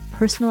choose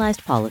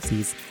personalized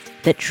policies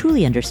that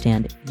truly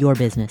understand your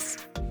business.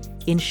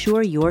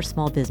 Insure your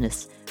small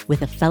business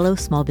with a fellow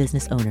small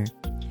business owner.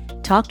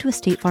 Talk to a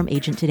State Farm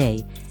agent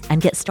today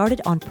and get started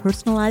on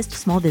personalized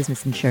small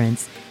business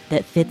insurance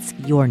that fits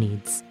your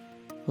needs.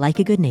 Like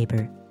a good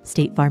neighbor,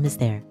 State Farm is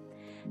there.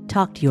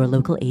 Talk to your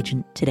local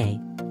agent today.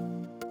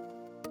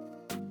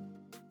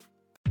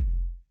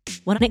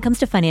 When it comes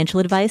to financial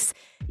advice,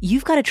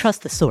 you've got to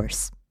trust the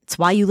source. It's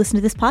why you listen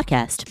to this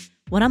podcast.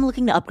 When I'm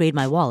looking to upgrade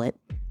my wallet,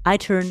 I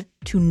turn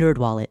to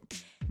NerdWallet.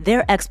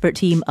 Their expert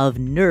team of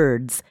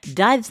nerds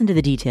dives into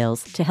the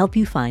details to help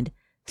you find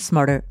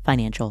smarter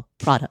financial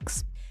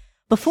products.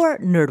 Before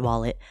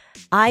NerdWallet,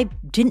 I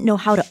didn't know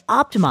how to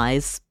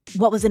optimize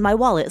what was in my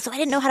wallet, so I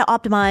didn't know how to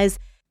optimize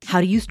how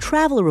to use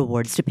travel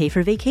rewards to pay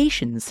for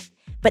vacations.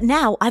 But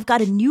now I've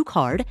got a new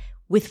card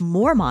with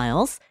more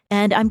miles,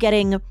 and I'm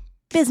getting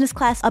business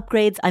class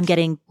upgrades, I'm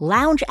getting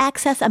lounge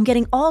access, I'm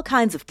getting all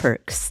kinds of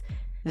perks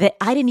that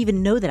I didn't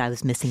even know that I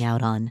was missing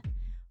out on.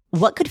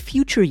 What could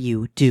future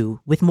you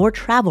do with more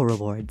travel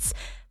rewards?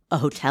 A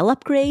hotel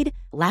upgrade,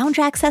 lounge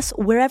access,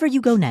 wherever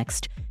you go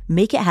next.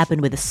 Make it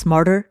happen with a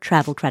smarter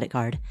travel credit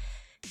card.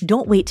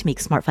 Don't wait to make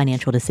smart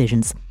financial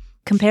decisions.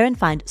 Compare and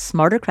find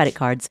smarter credit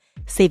cards,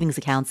 savings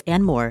accounts,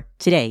 and more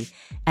today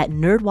at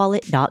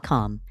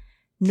nerdwallet.com.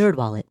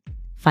 NerdWallet.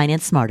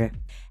 Finance smarter.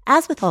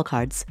 As with all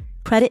cards,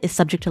 credit is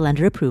subject to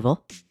lender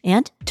approval,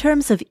 and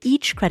terms of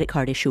each credit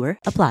card issuer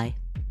apply.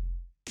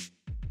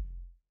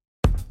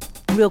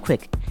 Real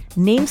quick,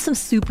 name some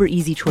super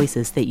easy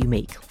choices that you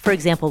make. For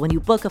example, when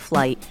you book a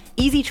flight,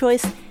 easy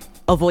choice,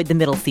 avoid the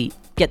middle seat.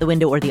 Get the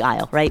window or the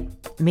aisle, right?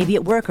 Maybe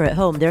at work or at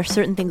home, there are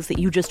certain things that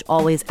you just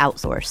always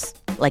outsource,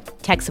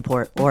 like tech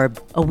support or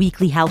a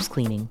weekly house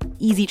cleaning.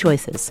 Easy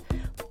choices.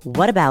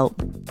 What about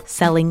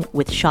selling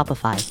with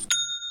Shopify?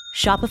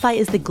 Shopify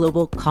is the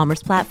global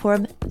commerce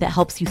platform that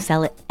helps you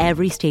sell at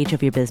every stage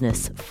of your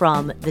business,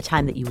 from the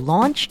time that you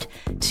launched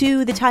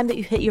to the time that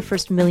you hit your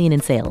first million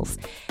in sales.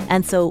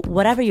 And so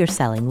whatever you're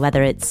selling,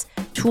 whether it's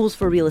tools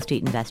for real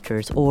estate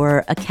investors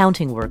or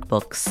accounting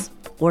workbooks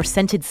or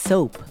scented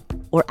soap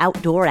or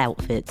outdoor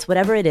outfits,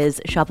 whatever it is,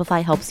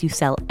 Shopify helps you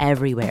sell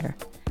everywhere.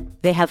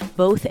 They have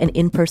both an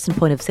in-person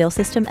point of sale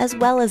system as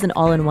well as an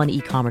all-in-one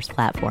e-commerce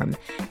platform.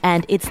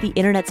 And it's the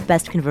internet's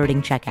best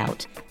converting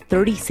checkout,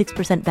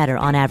 36% better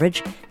on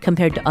average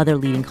compared to other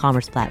leading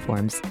commerce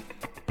platforms.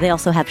 They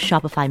also have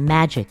Shopify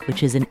Magic,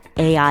 which is an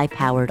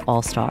AI-powered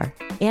all-star.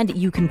 And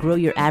you can grow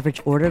your average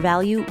order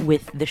value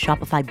with the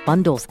Shopify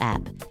Bundles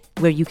app,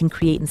 where you can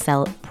create and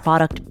sell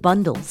product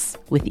bundles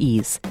with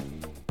ease.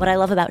 What I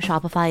love about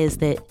Shopify is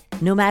that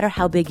no matter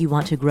how big you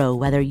want to grow,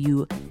 whether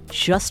you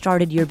just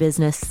started your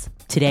business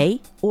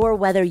today or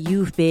whether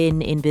you've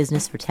been in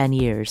business for 10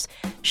 years,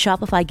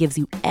 Shopify gives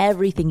you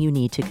everything you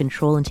need to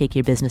control and take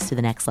your business to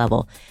the next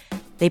level.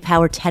 They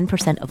power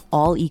 10% of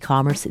all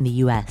e-commerce in the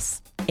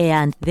US,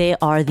 and they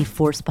are the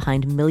force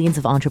behind millions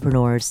of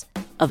entrepreneurs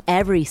of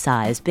every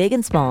size, big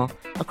and small,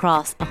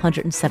 across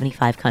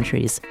 175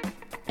 countries.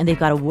 And they've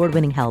got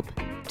award-winning help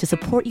to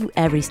support you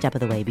every step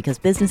of the way, because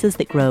businesses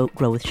that grow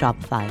with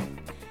Shopify.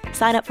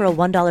 Sign up for a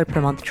 $1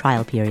 per month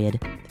trial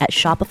period at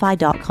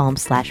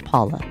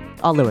shopify.com/Paula,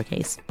 all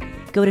lowercase.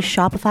 Go to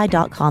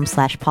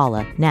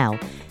shopify.com/Paula now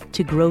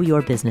to grow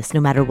your business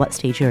no matter what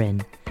stage you're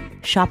in.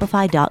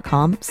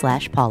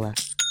 Shopify.com/Paula.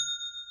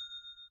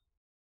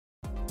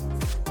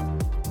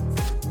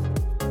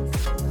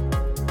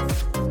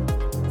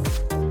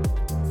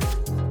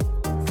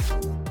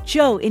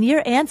 Joe, in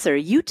your answer,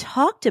 you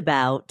talked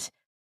about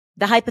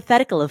the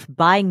hypothetical of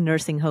buying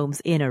nursing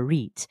homes in a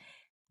REIT.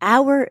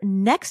 Our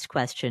next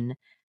question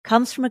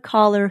comes from a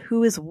caller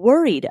who is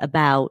worried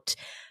about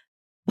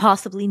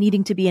possibly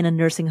needing to be in a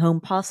nursing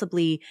home,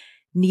 possibly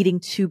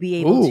needing to be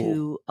able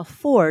to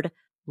afford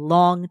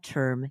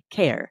long-term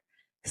care.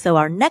 So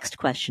our next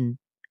question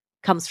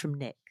comes from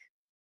Nick.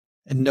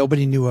 And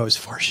nobody knew I was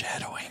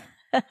foreshadowing.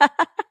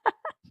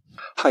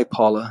 Hi,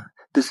 Paula.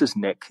 This is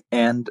Nick,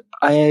 and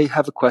I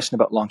have a question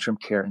about long-term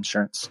care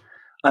insurance.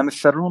 I'm a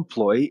federal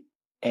employee,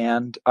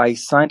 and I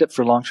signed up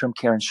for long-term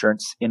care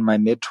insurance in my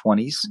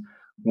mid-20s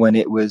when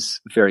it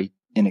was very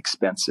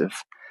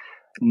inexpensive.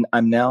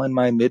 I'm now in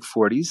my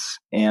mid-40s,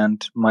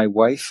 and my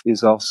wife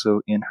is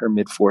also in her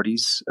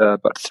mid-40s,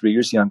 about 3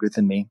 years younger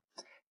than me,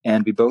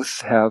 and we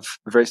both have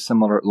very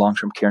similar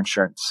long-term care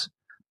insurance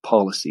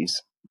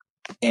policies.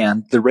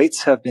 And the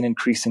rates have been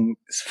increasing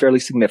fairly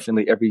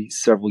significantly every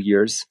several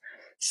years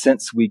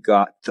since we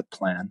got the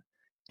plan.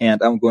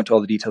 And I won't go into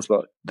all the details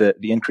about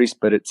the increase,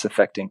 but it's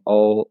affecting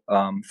all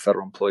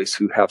federal employees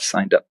who have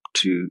signed up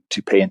to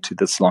pay into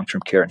this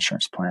long-term care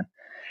insurance plan.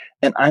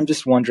 And I'm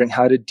just wondering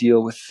how to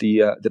deal with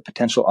the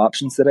potential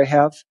options that I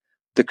have.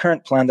 The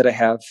current plan that I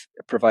have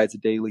provides a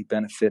daily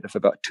benefit of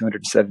about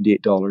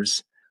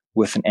 $278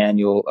 with an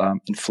annual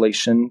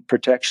inflation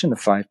protection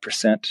of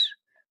 5%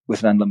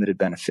 with an unlimited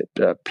benefit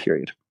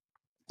period.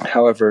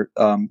 However,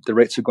 the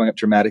rates are going up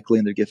dramatically,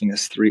 and they're giving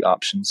us three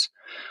options.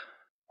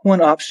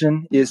 One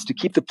option is to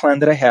keep the plan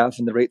that I have,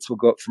 and the rates will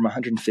go up from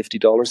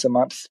 $150 a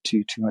month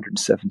to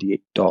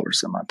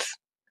 $278 a month.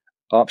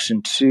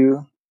 Option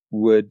two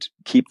would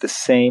keep the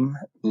same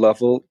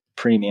level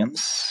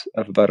premiums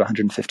of about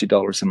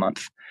 $150 a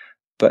month,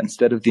 but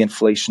instead of the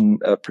inflation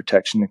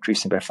protection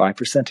increasing by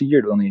 5% a year,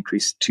 it will only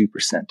increase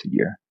 2% a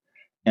year.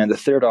 And the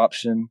third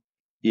option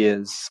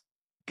is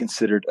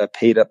considered a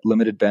paid-up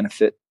limited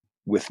benefit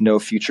with no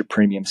future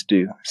premiums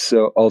due.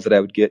 So all that I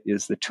would get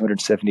is the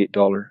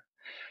 $278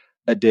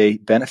 a day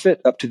benefit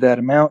up to that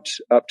amount,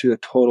 up to a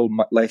total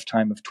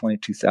lifetime of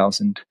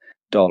 $22,000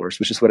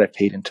 which is what I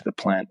paid into the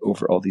plan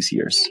over all these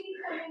years.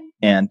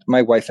 And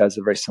my wife has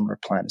a very similar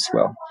plan as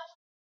well.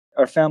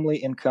 Our family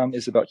income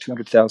is about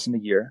 $200,000 a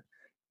year,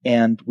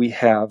 and we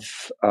have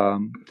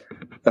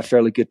a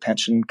fairly good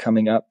pension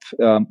coming up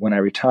when I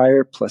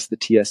retire, plus the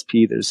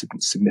TSP. There's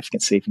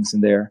significant savings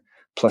in there,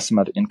 plus some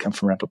other income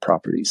from rental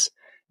properties.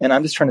 And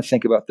I'm just trying to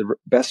think about the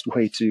best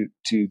way to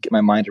get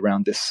my mind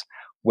around this,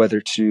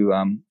 whether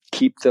to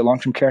keep the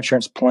long-term care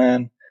insurance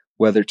plan,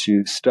 whether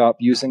to stop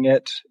using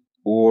it,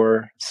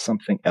 or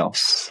something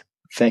else.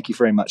 Thank you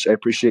very much. I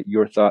appreciate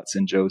your thoughts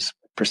and Joe's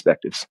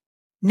perspectives.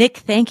 Nick,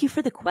 thank you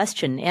for the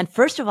question. And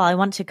first of all, I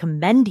want to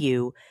commend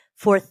you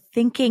for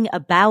thinking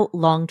about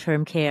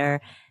long-term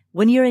care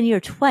when you're in your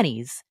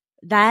 20s.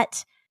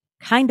 That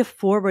kind of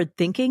forward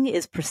thinking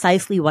is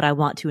precisely what I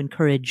want to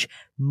encourage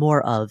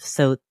more of.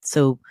 So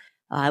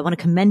I want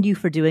to commend you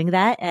for doing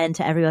that. And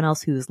to everyone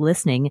else who's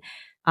listening,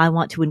 I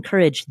want to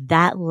encourage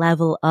that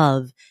level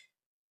of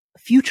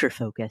future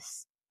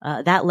focus,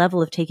 that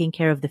level of taking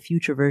care of the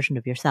future version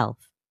of yourself.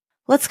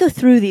 Let's go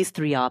through these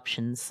three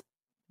options.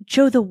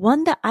 Joe, the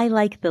one that I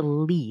like the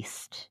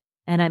least,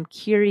 and I'm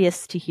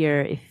curious to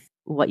hear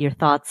what your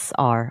thoughts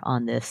are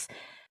on this,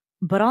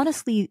 but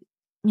honestly,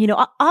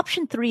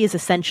 option 3 is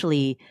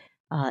essentially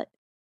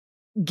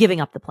giving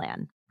up the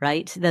plan,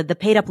 right? The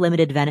paid up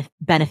limited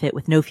benefit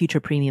with no future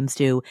premiums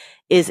due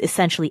is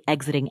essentially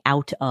exiting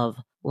out of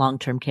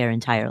long-term care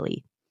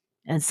entirely.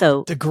 And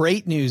so the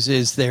great news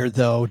is there,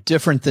 though,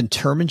 different than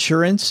term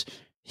insurance,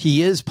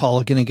 he is,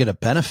 Paula, going to get a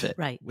benefit,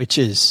 right? Which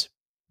is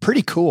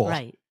pretty cool.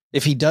 Right.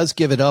 If he does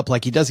give it up,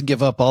 like he doesn't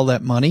give up all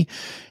that money,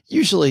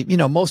 usually,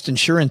 most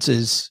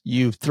insurances,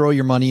 you throw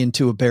your money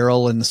into a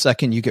barrel and the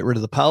second you get rid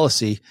of the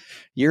policy,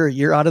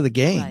 you're out of the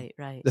game.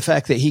 Right. The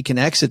fact that he can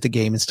exit the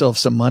game and still have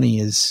some money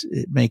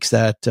it makes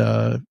that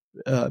a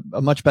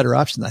much better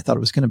option than I thought it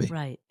was going to be.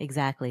 Right.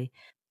 Exactly.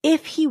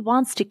 If he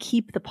wants to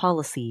keep the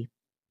policy,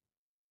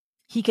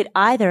 he could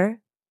either,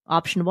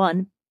 option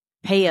 1,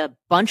 pay a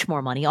bunch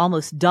more money,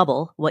 almost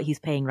double what he's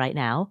paying right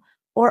now,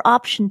 or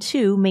option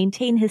 2,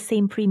 maintain his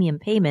same premium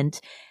payment,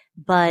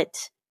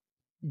 but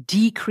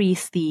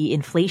decrease the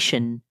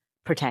inflation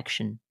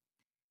protection.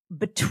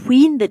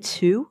 Between the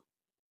two,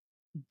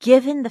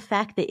 given the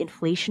fact that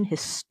inflation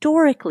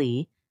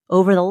historically,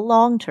 over the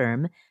long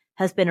term,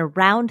 has been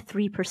around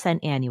 3%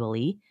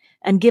 annually,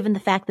 and given the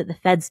fact that the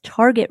Fed's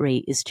target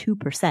rate is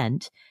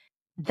 2%,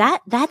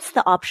 that's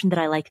the option that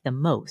I like the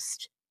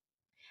most.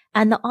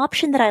 And the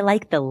option that I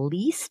like the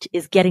least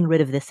is getting rid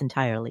of this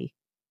entirely.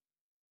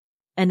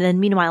 And then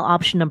meanwhile,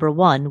 option number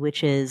 1,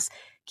 which is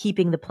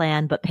keeping the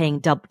plan but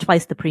paying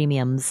twice the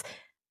premiums,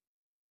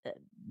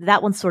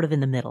 that one's sort of in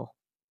the middle.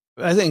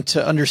 I think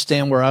to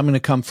understand where I'm going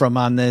to come from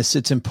on this,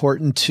 it's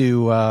important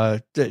to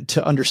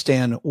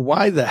understand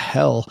why the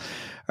hell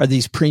are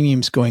these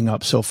premiums going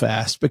up so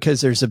fast? Because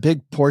there's a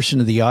big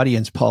portion of the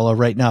audience, Paula,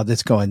 right now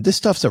that's going, this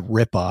stuff's a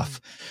ripoff.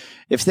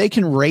 If they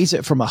can raise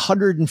it from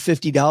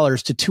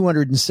 $150 to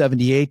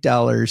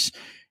 $278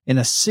 in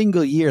a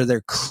single year,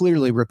 they're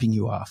clearly ripping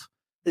you off.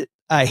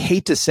 I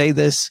hate to say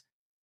this,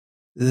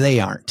 they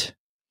aren't.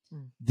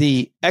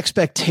 The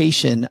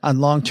expectation on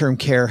long-term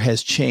care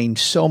has changed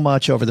so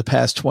much over the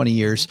past 20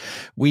 years.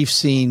 We've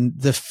seen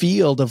the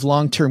field of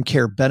long-term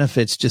care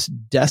benefits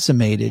just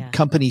decimated. Yeah.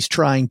 Companies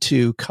trying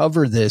to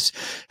cover this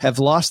have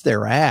lost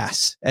their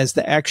ass as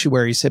the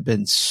actuaries have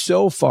been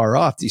so far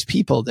off. These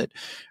people that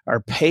are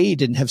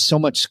paid and have so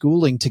much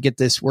schooling to get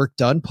this work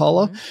done,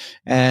 Paula,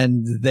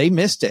 and they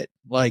missed it.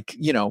 Like,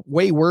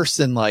 way worse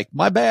than my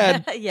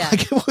bad. Yeah.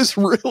 Like it was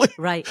really,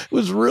 right. It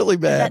was really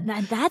bad.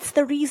 That's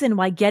the reason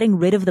why getting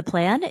rid of the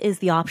plan is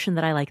the option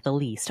that I like the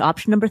least.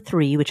 Option number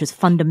 3, which is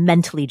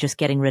fundamentally just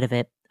getting rid of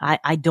it.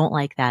 I don't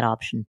like that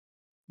option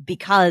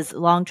because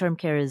long-term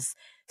care is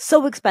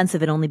so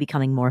expensive and only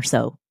becoming more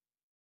so.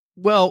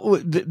 Well,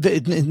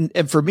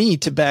 and for me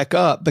to back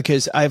up,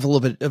 because I have a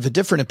little bit of a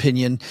different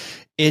opinion,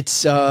 it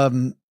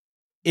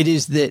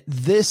is that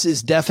this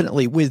is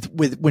definitely with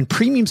when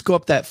premiums go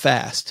up that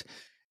fast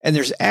and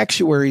there's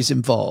actuaries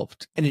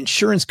involved and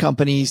insurance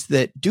companies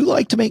that do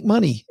like to make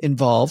money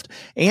involved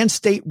and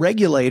state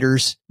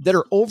regulators that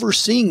are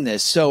overseeing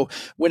this. So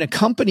when a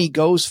company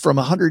goes from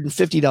 $150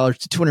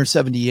 to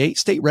 $278,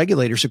 state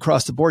regulators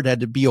across the board had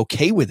to be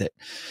okay with it.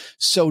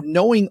 So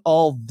knowing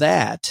all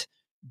that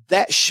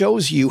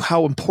shows you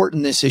how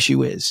important this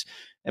issue is.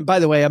 And by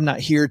the way, I'm not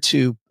here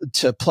to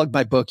plug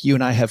my book. You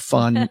and I have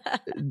fun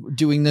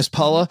doing this,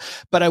 Paula.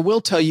 But I will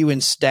tell you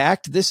in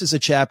Stacked, this is a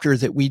chapter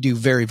that we do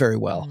very, very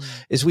well,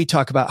 is we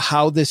talk about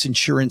how this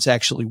insurance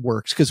actually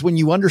works. Because when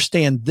you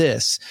understand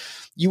this,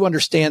 you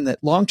understand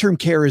that long-term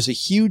care is a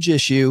huge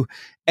issue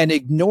and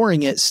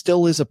ignoring it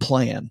still is a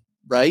plan,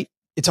 right?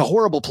 It's a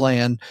horrible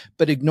plan,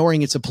 but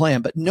ignoring it's a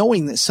plan. But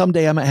knowing that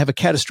someday I might have a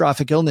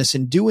catastrophic illness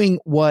and doing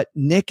what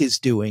Nick is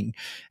doing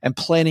and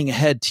planning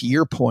ahead, to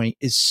your point,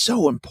 is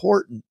so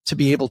important to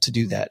be able to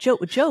do that. Joe,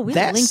 we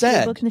have linked to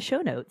your book in the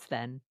show notes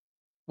then.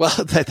 Well,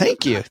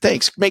 thank you.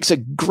 Thanks. Makes a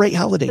great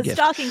holiday gift.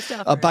 Stocking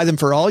stuffer. Buy them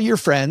for all your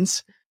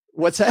friends.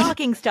 What's that?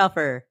 Stocking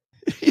stuffer.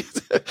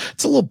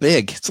 It's a little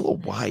big. It's a little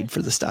wide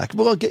for the stocking.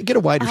 Well, get a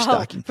wider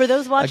stocking. For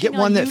those watching get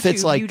one on that YouTube,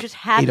 fits like you just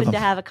happen to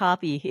have a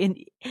copy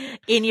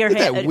in your hand.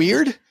 Isn't that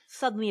weird?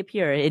 Suddenly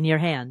appear in your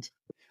hand.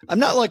 I'm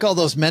not like all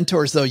those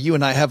mentors, though, you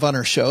and I have on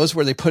our shows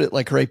where they put it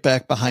like right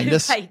back behind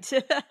us. Right.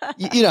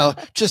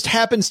 Just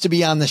happens to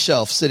be on the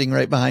shelf sitting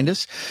right behind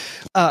us.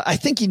 I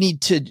think you need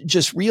to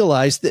just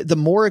realize that the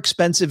more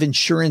expensive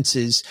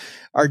insurances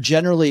are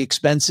generally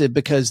expensive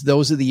because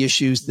those are the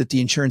issues that the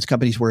insurance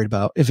company's worried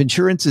about. If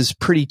insurance is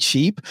pretty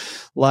cheap,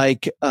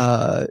 like,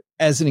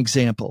 as an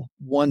example,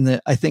 one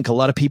that I think a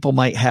lot of people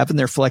might have in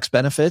their flex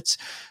benefits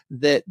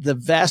that the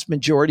vast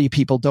majority of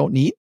people don't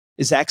need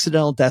is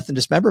accidental death and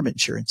dismemberment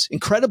insurance,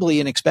 incredibly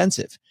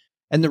inexpensive.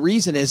 And the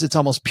reason is it's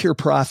almost pure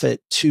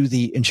profit to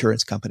the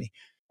insurance company.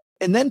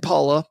 And then,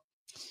 Paula,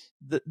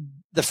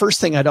 the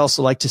first thing I'd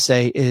also like to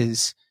say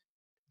is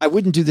I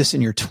wouldn't do this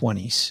in your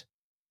 20s.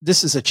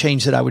 This is a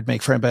change that I would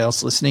make for anybody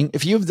else listening.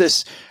 If you have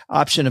this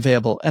option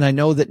available, and I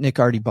know that Nick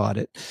already bought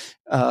it,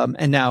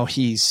 and now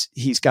he's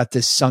got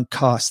this sunk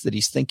cost that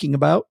he's thinking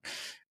about,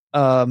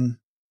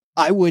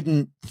 I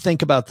wouldn't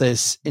think about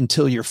this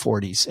until your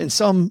 40s. And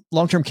some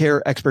long-term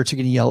care experts are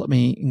going to yell at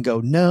me and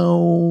go,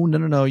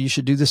 no, you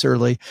should do this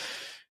early.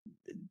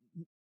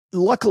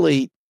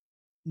 Luckily,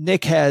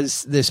 Nick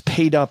has this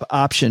paid up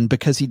option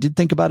because he did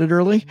think about it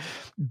early.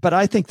 But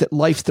I think that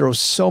life throws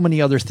so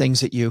many other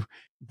things at you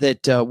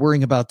that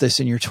worrying about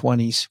this in your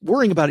 20s,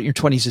 worrying about it in your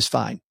 20s is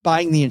fine.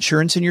 Buying the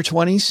insurance in your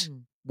 20s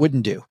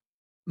wouldn't do.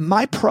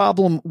 My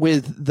problem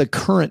with the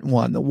current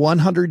one, the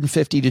 $150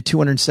 to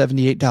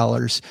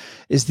 $278,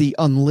 is the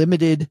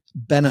unlimited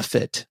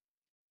benefit.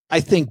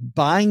 I think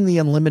buying the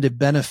unlimited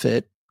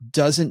benefit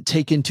doesn't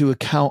take into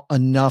account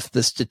enough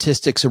the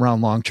statistics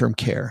around long-term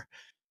care.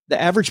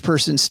 The average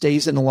person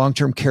stays in a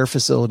long-term care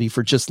facility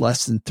for just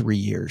less than 3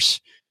 years.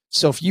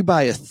 So if you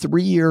buy a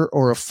 3-year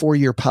or a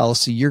 4-year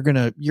policy, you're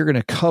going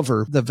to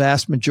cover the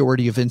vast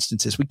majority of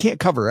instances. We can't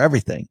cover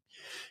everything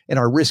in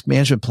our risk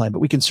management plan, but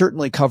we can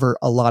certainly cover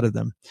a lot of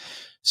them.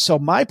 So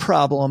my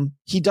problem,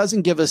 he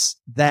doesn't give us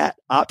that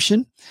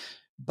option,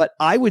 but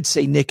I would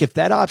say, Nick, if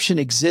that option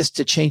exists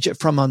to change it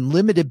from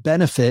unlimited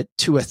benefit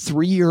to a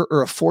 3-year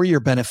or a 4-year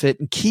benefit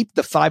and keep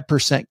the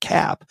 5%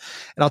 cap.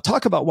 And I'll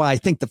talk about why I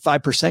think the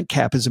 5%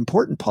 cap is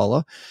important,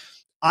 Paula.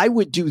 I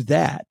would do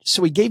that.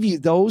 So we gave you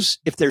those.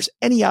 If there's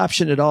any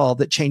option at all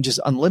that changes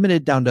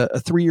unlimited down to a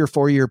 3-year,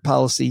 4-year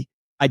policy,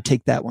 I'd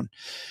take that one.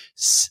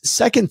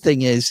 Second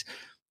thing is,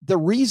 the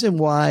reason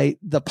why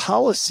the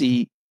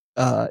policy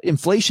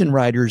inflation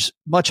rider's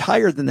much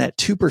higher than that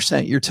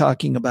 2% you're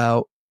talking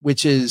about,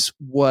 which is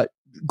what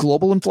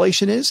global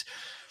inflation is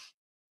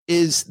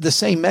the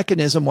same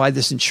mechanism why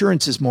this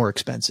insurance is more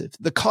expensive.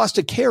 The cost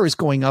of care is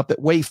going up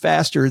at way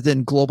faster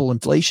than global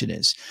inflation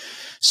is.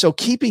 So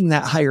keeping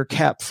that higher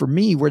cap for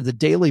me, where the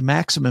daily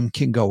maximum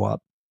can go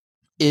up,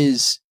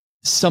 is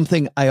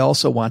something I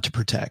also want to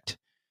protect,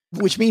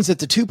 which means that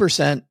the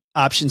 2%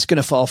 option is going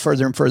to fall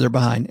further and further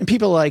behind. And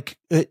people are like,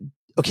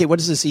 okay, what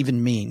does this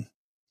even mean?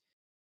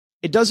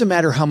 It doesn't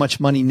matter how much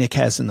money Nick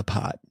has in the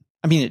pot.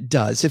 I mean, it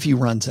does if he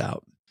runs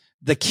out.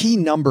 The key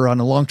number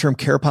on a long-term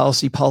care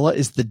policy, Paula,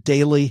 is the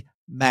daily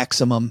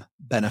maximum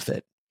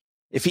benefit.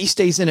 If he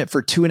stays in it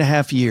for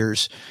 2.5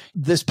 years,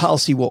 this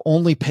policy will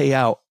only pay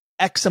out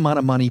X amount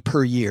of money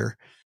per year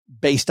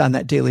based on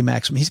that daily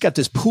maximum. He's got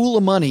this pool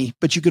of money,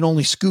 but you can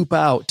only scoop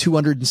out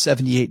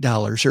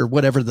 $278 or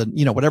whatever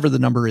the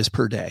number is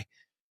per day.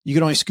 You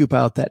can only scoop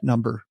out that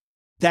number.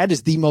 That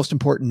is the most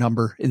important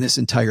number in this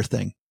entire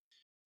thing.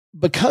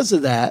 Because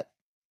of that,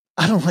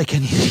 I don't like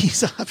any of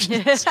these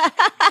options.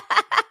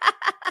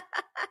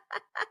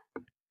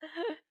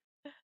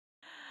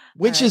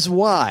 Which is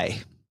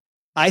why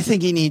I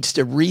think he needs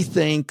to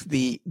rethink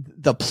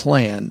the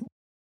plan.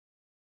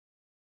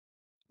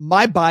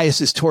 My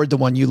bias is toward the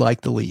one you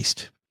like the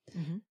least,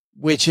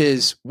 which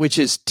is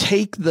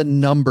take the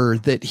number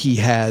that he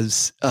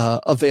has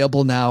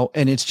available now,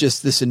 and it's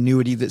just this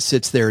annuity that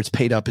sits there. It's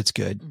paid up. It's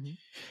good.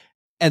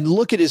 And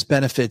look at his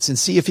benefits and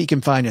see if he can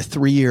find a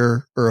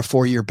 3-year or a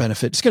 4-year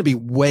benefit. It's going to be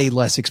way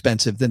less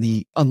expensive than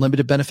the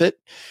unlimited benefit,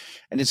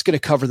 and it's going to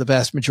cover the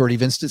vast majority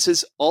of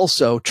instances.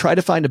 Also, try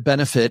to find a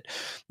benefit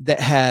that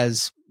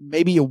has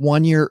maybe a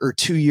 1-year or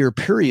 2-year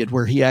period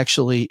where he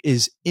actually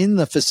is in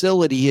the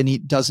facility and he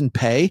doesn't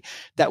pay.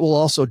 That will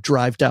also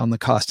drive down the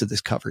cost of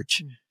this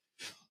coverage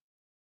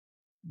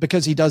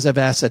because he does have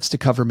assets to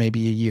cover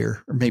maybe a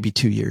year or maybe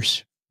 2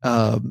 years.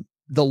 The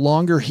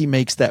longer he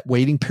makes that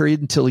waiting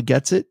period until he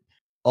gets it,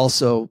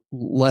 also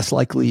less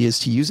likely he is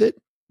to use it,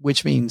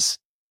 which means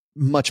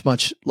much,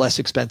 much less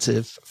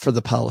expensive for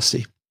the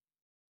policy.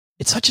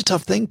 It's such a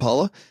tough thing,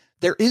 Paula.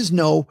 There is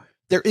no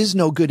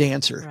good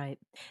answer. Right.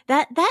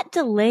 That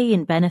delay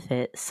in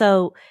benefit.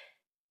 So,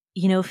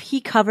 if he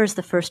covers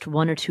the first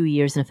 1 or 2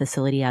 years in a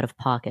facility out of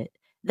pocket,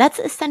 that's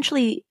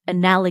essentially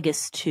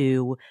analogous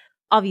to,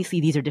 obviously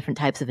these are different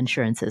types of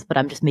insurances, but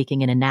I'm just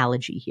making an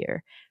analogy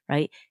here,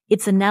 right?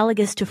 It's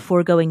analogous to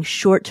foregoing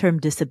short-term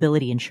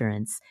disability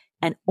insurance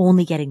and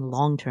only getting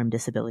long-term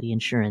disability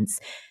insurance.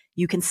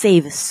 You can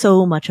save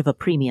so much of a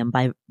premium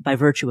by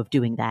virtue of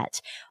doing that.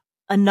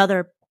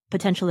 another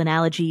potential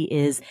analogy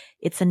is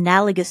it's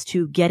analogous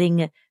to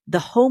getting the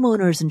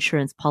homeowner's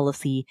insurance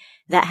policy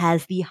that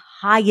has the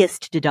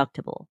highest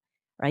deductible,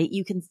 right?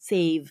 You can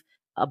save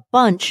a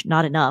bunch,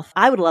 not enough.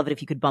 I would love it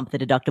if you could bump the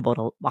deductible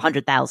to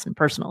 100,000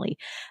 personally.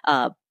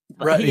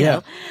 Right.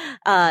 Yeah.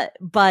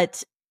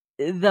 But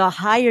the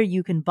higher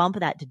you can bump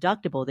that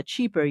deductible, the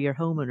cheaper your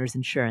homeowner's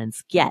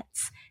insurance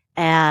gets.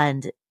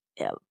 And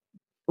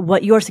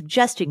what you're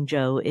suggesting,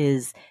 Joe,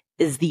 is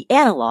the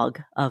analog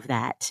of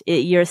that.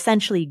 You're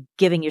essentially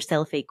giving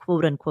yourself a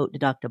quote unquote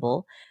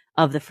deductible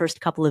of the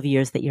first couple of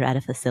years that you're at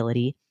a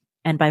facility.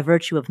 And by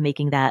virtue of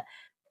making that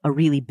a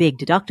really big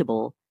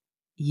deductible,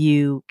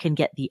 you can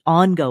get the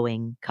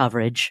ongoing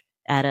coverage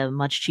at a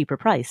much cheaper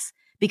price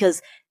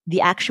because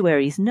the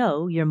actuaries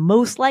know you're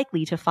most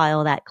likely to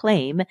file that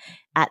claim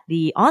at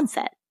the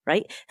onset,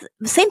 right?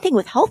 Same thing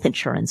with health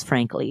insurance,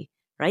 frankly,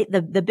 right?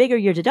 The bigger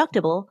your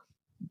deductible,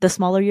 the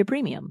smaller your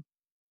premium.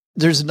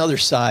 There's another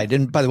side.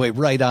 And by the way,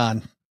 right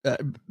on,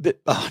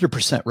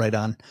 100% right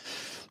on.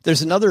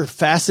 There's another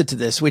facet to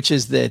this, which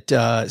is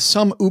that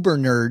some Uber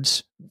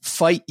nerds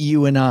fight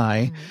you and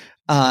I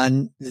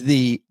on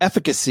the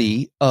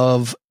efficacy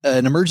of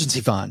an emergency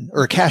fund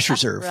or a cash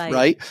reserve,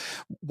 right?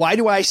 Why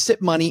do I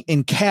sit money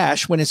in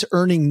cash when it's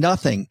earning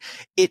nothing?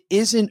 It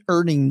isn't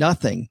earning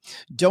nothing.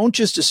 Don't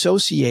just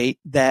associate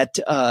that,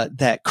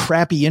 that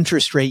crappy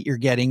interest rate you're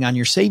getting on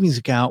your savings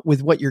account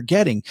with what you're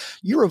getting.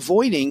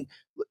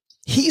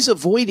 He's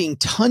avoiding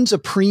tons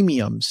of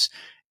premiums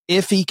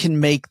if he can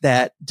make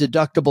that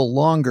deductible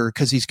longer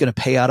because he's going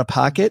to pay out of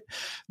pocket.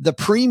 The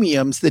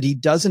premiums that he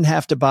doesn't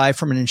have to buy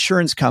from an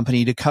insurance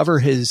company to cover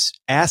his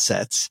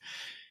assets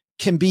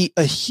can be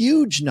a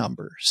huge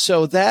number.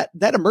 So that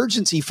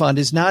emergency fund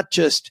is not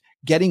just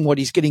getting what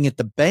he's getting at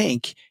the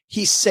bank.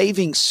 He's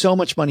saving so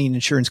much money in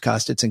insurance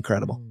costs. It's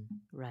incredible.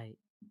 Right.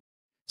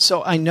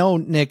 So I know,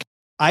 Nick,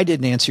 I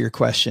didn't answer your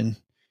question.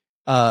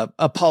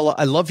 Paula,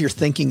 I love your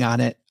thinking on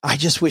it. I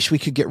just wish we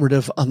could get rid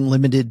of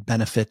unlimited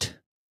benefit.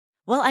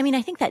 Well, I mean,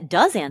 I think that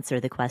does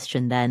answer the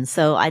question then.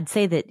 So I'd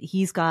say that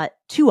he's got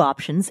two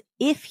options.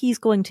 If he's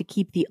going to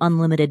keep the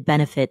unlimited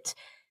benefit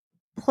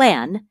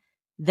plan,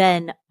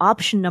 then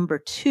option number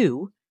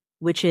 2,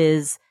 which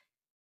is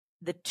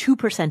the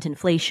 2%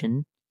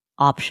 inflation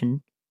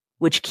option,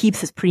 which keeps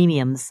his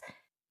premiums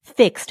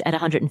fixed at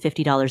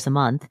 $150 a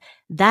month.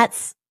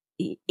 That's,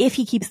 if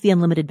he keeps the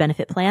unlimited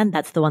benefit plan,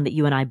 that's the one that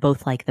you and I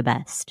both like the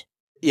best.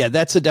 Yeah,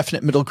 that's a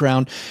definite middle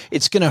ground.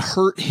 It's going to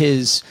hurt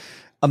his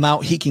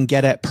amount he can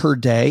get at per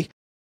day.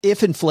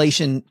 If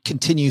inflation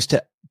continues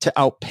to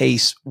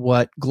outpace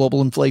what global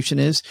inflation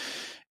is,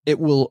 it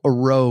will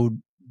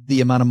erode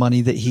the amount of money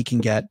that he can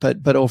get.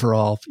 But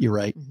overall, you're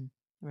right.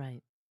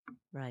 Right.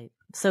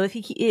 So if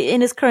he,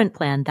 in his current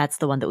plan, that's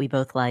the one that we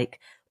both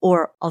like,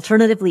 or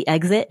alternatively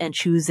exit and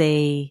choose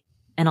an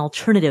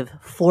alternative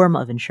form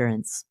of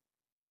insurance.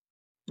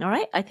 All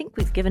right. I think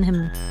we've given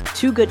him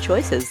 2 good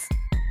choices.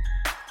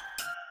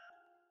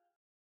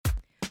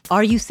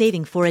 Are you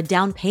saving for a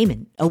down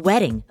payment, a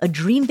wedding, a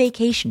dream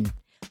vacation?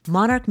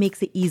 Monarch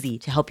makes it easy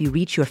to help you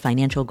reach your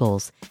financial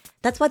goals.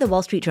 That's why the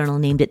Wall Street Journal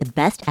named it the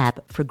best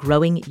app for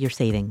growing your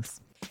savings.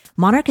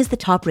 Monarch is the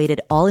top-rated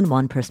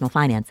all-in-one personal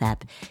finance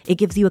app. It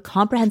gives you a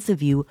comprehensive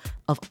view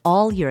of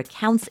all your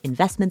accounts,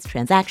 investments,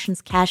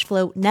 transactions, cash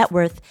flow, net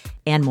worth,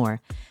 and more.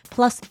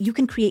 Plus, you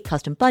can create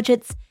custom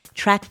budgets,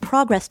 track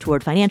progress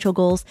toward financial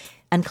goals,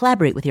 and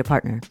collaborate with your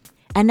partner.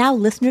 And now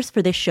listeners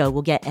for this show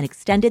will get an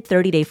extended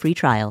 30-day free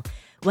trial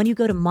when you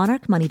go to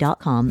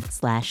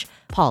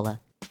monarchmoney.com/Paula.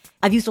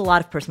 I've used a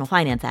lot of personal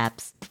finance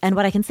apps, and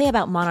what I can say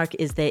about Monarch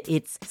is that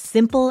it's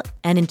simple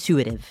and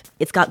intuitive.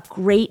 It's got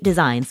great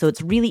design, so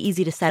it's really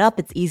easy to set up.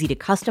 It's easy to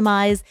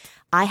customize.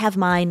 I have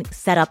mine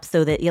set up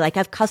so that,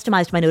 I've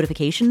customized my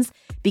notifications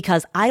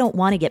because I don't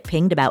want to get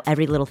pinged about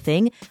every little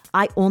thing.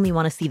 I only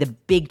want to see the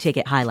big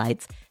ticket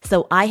highlights.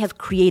 So I have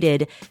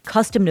created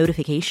custom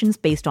notifications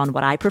based on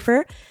what I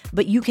prefer,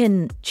 but you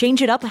can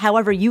change it up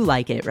however you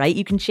like it, right?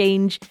 You can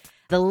change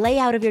the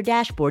layout of your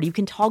dashboard. You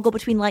can toggle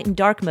between light and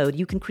dark mode.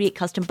 You can create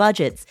custom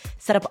budgets,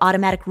 set up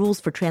automatic rules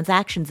for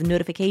transactions and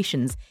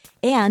notifications,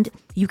 and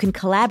you can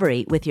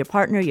collaborate with your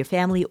partner, your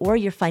family, or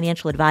your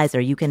financial advisor.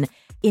 You can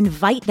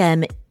invite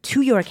them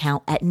to your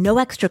account at no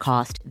extra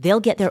cost. They'll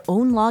get their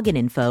own login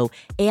info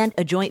and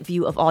a joint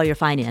view of all your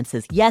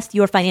finances. Yes,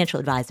 your financial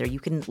advisor. You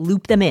can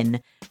loop them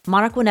in.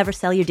 Monarch will never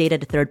sell your data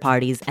to third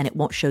parties, and it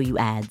won't show you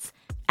ads.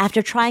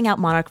 After trying out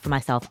Monarch for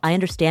myself, I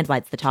understand why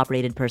it's the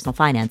top-rated personal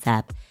finance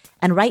app.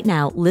 And right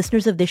now,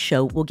 listeners of this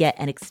show will get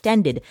an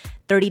extended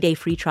 30-day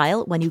free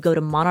trial when you go to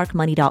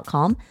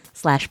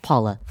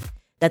monarchmoney.com/Paula.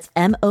 That's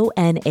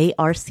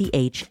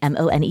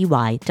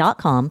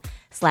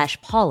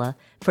monarchmoney.com/Paula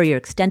for your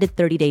extended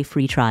 30-day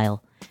free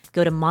trial.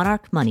 Go to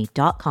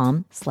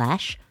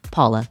monarchmoney.com/Paula,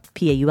 Paula.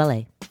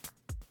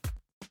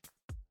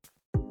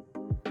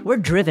 We're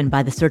driven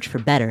by the search for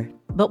better.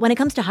 But when it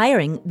comes to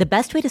hiring, the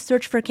best way to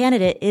search for a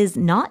candidate is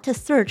not to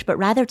search, but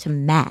rather to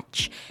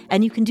match.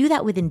 And you can do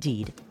that with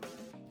Indeed.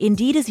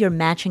 Indeed is your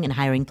matching and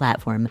hiring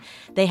platform.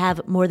 They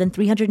have more than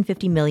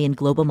 350 million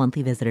global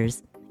monthly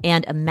visitors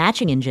and a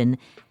matching engine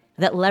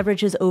that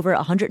leverages over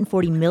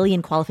 140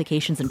 million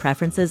qualifications and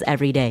preferences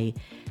every day.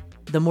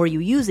 The more you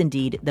use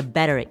Indeed, the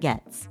better it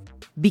gets.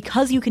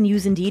 Because you can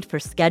use Indeed for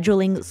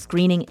scheduling,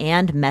 screening,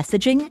 and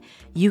messaging,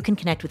 you can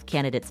connect with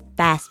candidates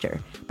faster.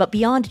 But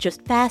beyond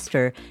just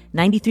faster,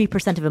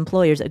 93% of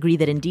employers agree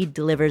that Indeed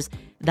delivers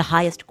the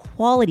highest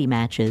quality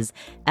matches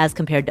as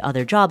compared to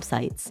other job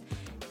sites.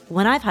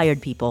 When I've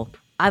hired people,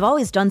 I've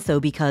always done so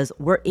because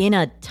we're in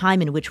a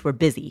time in which we're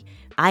busy.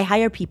 I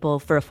hire people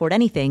for Afford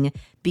Anything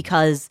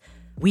because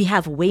we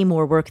have way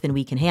more work than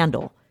we can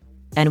handle,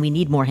 and we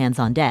need more hands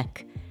on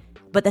deck.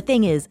 But the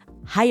thing is,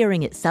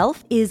 hiring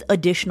itself is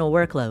additional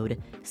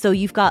workload. So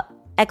you've got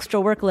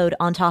extra workload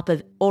on top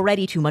of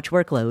already too much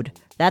workload.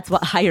 That's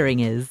what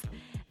hiring is.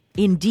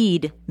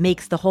 Indeed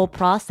makes the whole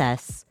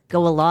process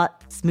go a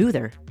lot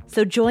smoother.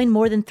 So join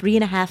more than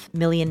 3.5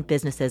 million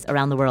businesses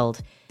around the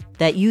world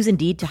that use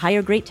Indeed to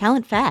hire great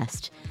talent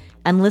fast.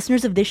 And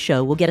listeners of this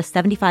show will get a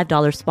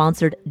 $75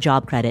 sponsored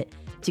job credit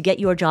to get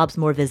your jobs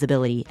more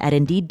visibility at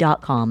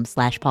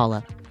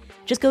Indeed.com/Paula.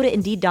 Just go to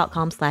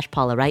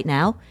Indeed.com/Paula right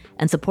now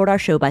and support our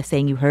show by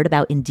saying you heard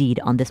about Indeed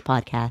on this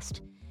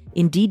podcast.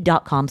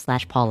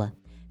 Indeed.com/Paula.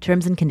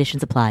 Terms and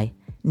conditions apply.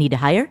 Need to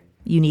hire?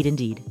 You need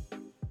Indeed.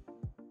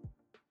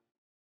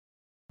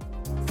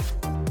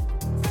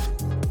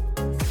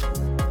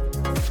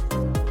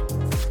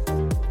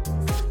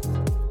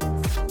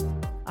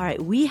 All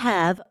right, we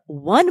have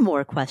one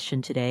more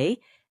question today,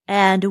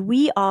 and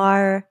we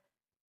are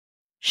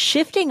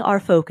shifting our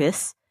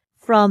focus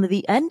from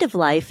the end of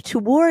life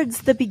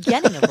towards the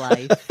beginning of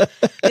life.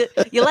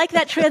 You like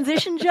that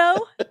transition,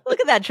 Joe? Look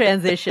at that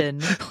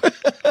transition.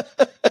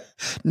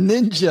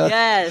 Ninja.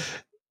 Yes,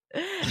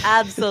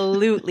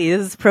 absolutely.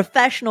 This is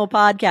professional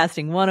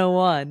podcasting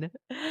 101.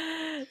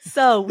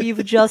 So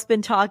we've just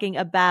been talking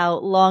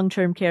about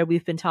long-term care.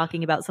 We've been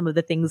talking about some of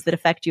the things that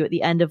affect you at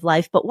the end of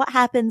life. But what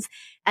happens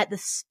at the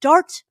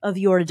start of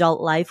your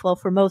adult life? Well,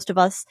 for most of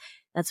us,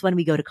 that's when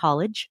we go to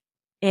college.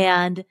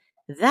 And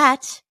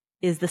that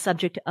is the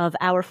subject of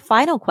our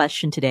final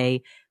question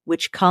today,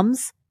 which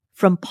comes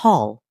from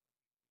Paul.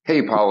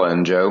 Hey, Paula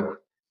and Joe.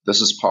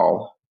 This is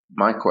Paul.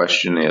 My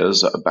question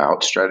is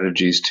about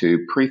strategies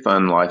to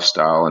pre-fund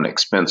lifestyle and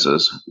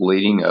expenses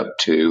leading up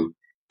to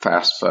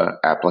FAFSA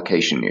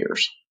application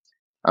years.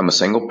 I'm a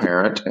single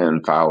parent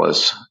and file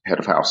as head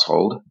of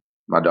household.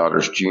 My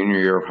daughter's junior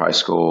year of high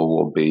school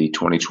will be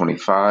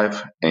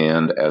 2025,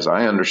 and as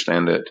I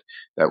understand it,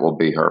 that will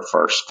be her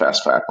first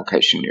FAFSA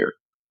application year.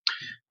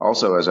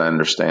 Also, as I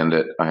understand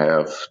it, I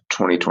have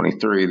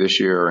 2023 this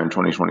year and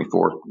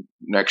 2024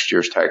 next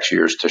year's tax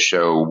years to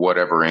show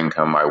whatever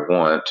income I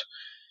want.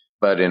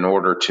 But in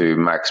order to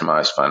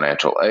maximize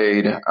financial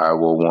aid, I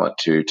will want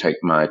to take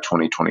my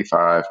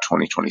 2025,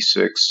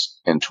 2026,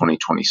 and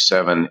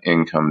 2027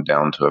 income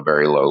down to a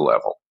very low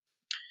level.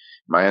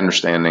 My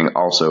understanding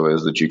also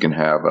is that you can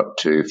have up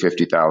to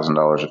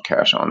 $50,000 of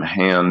cash on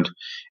hand,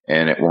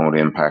 and it won't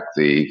impact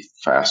the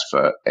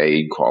FAFSA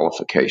aid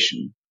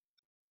qualification.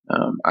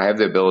 I have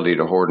the ability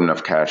to hoard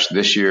enough cash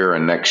this year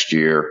and next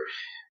year,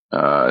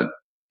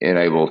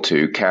 enable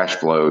to cash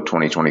flow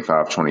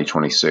 2025,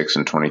 2026,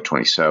 and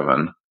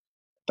 2027.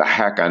 The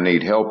hack I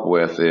need help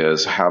with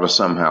is how to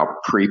somehow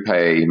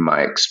prepay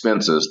my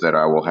expenses that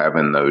I will have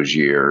in those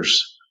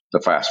years, the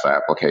FAFSA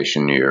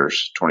application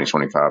years,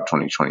 2025,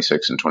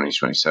 2026, and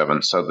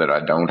 2027, so that I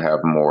don't have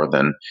more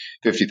than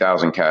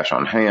 $50,000 cash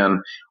on hand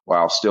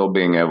while still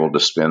being able to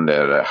spend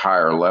at a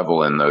higher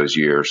level in those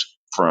years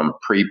from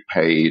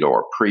prepaid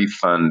or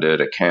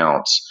pre-funded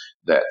accounts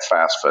that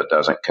FAFSA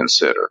doesn't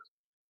consider.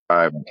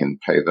 I can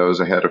pay those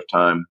ahead of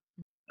time.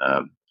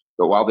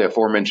 But while the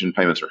aforementioned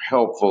payments are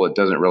helpful, it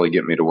doesn't really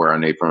get me to where I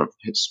need from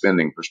a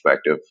spending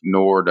perspective,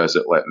 nor does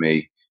it let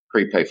me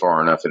prepay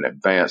far enough in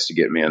advance to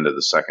get me into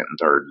the second and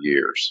third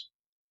years.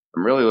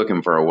 I'm really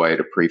looking for a way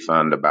to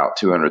pre-fund about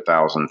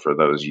 $200,000 for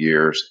those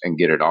years and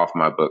get it off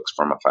my books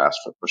from a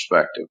FAFSA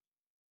perspective.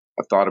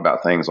 I've thought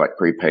about things like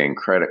prepaying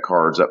credit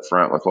cards up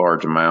front with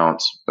large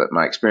amounts, but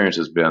my experience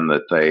has been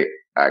that they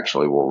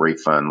actually will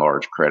refund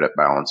large credit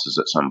balances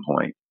at some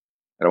point.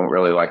 I don't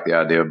really like the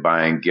idea of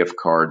buying gift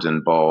cards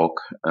in bulk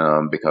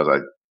because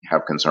I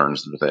have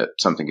concerns that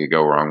something could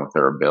go wrong with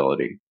their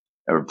ability,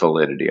 or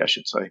validity, I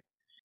should say.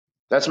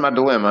 That's my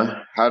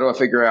dilemma. How do I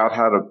figure out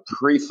how to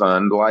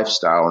pre-fund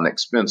lifestyle and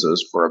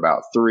expenses for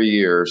about 3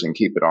 years and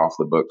keep it off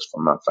the books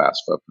from a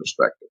FAFSA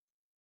perspective?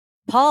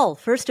 Paul,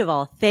 first of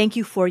all, thank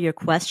you for your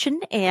question,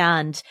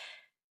 and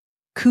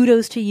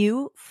kudos to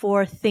you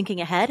for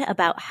thinking ahead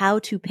about how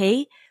to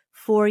pay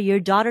for your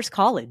daughter's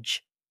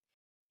college.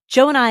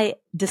 Joe and I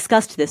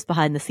discussed this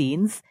behind the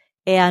scenes,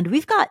 and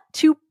we've got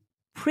two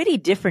pretty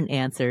different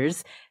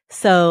answers.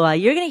 So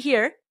you're going to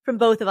hear from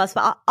both of us,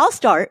 but I'll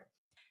start.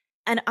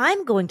 And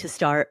I'm going to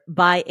start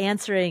by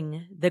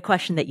answering the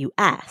question that you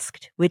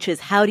asked, which is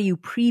how do you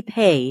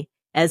prepay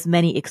as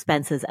many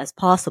expenses as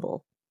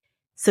possible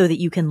so that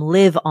you can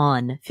live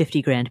on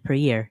 $50,000 per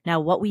year?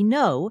 Now, what we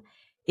know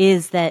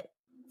is that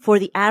for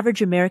the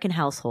average American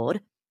household,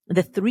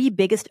 the three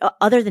biggest,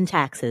 other than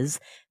taxes,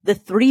 the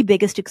three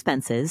biggest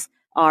expenses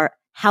are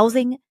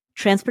housing,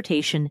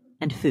 transportation,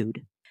 and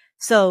food.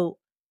 So,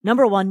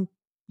 number one,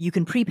 you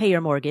can prepay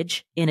your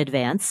mortgage in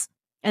advance,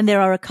 and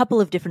there are a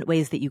couple of different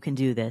ways that you can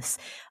do this.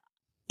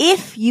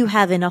 If you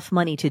have enough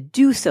money to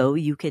do so,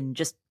 you can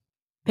just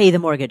pay the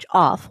mortgage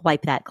off,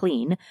 wipe that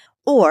clean.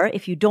 Or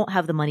if you don't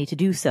have the money to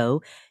do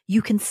so,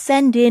 you can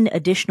send in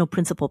additional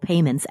principal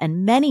payments,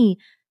 and many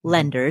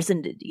lenders,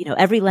 and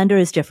every lender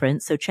is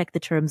different, so check the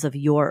terms of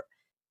your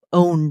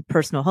own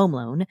personal home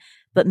loan,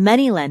 but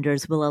many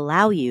lenders will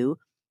allow you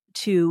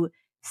to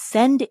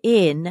send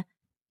in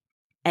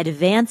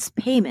advance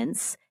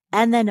payments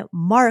and then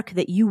mark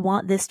that you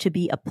want this to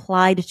be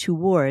applied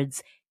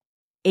towards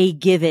a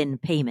given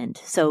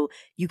payment. So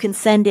you can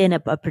send in a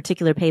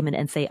particular payment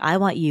and say, I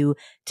want you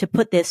to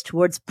put this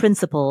towards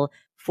principal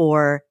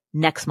for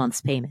next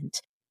month's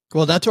payment.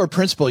 Well, not toward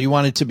principal. You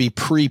want it to be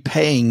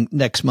prepaying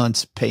next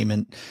month's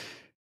payment.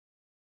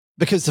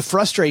 Because the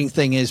frustrating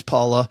thing is,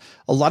 Paula,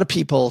 a lot of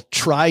people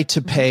try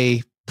to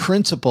pay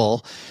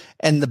principal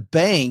and the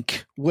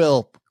bank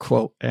will,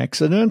 quote,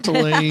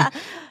 accidentally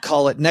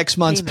call it next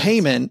month's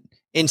payment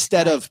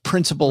instead of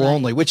principal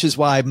only, which is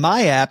why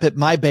my app at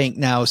my bank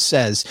now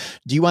says,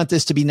 do you want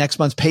this to be next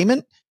month's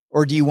payment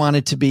or do you want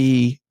it to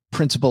be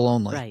principal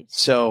only? Right.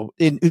 So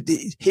in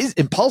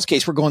Paul's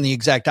case, we're going the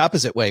exact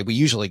opposite way we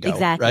usually go.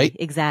 Exactly. Right?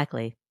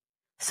 Exactly.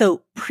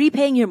 So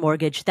prepaying your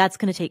mortgage, that's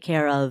going to take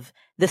care of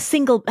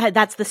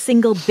that's the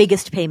single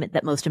biggest payment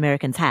that most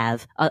Americans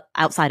have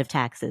outside of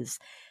taxes.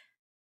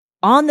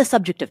 On the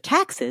subject of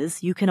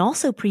taxes, you can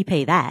also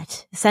prepay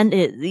that.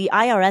 The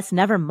IRS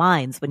never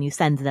minds when you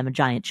send them a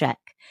giant check,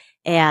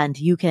 and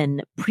you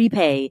can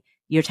prepay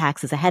your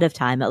taxes ahead of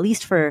time, at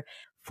least for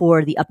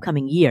the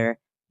upcoming year.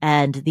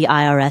 And the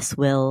IRS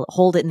will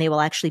hold it and they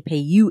will actually pay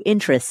you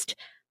interest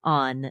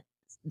on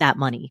that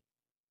money.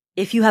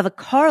 If you have a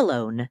car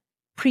loan,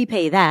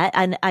 prepay that.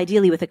 And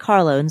ideally with a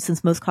car loan,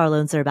 since most car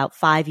loans are about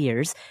 5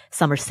 years,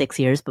 some are 6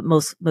 years, but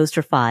most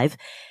are 5.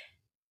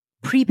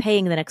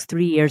 Prepaying the next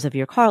 3 years of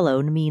your car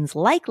loan means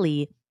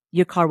likely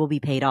your car will be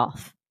paid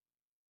off.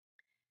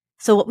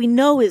 So what we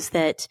know is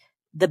that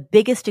the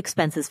biggest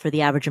expenses for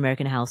the average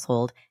American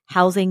household,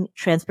 housing,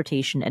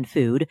 transportation, and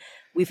food.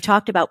 We've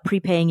talked about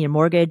prepaying your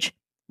mortgage.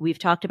 We've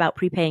talked about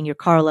prepaying your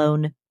car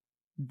loan.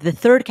 The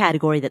third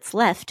category that's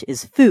left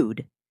is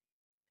food.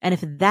 And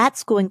if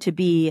that's going to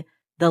be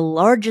the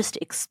largest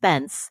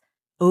expense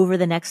over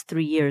the next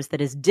 3 years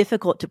that is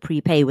difficult to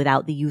prepay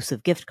without the use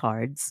of gift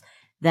cards,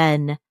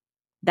 then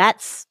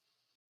that's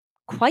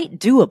quite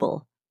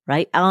doable,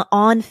 right?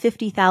 On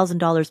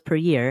 $50,000 per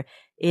year,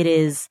 it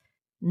is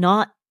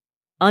not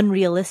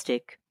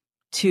unrealistic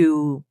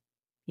to,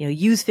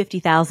 use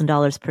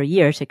 $50,000 per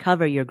year to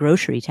cover your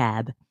grocery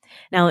tab.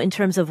 Now, in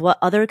terms of what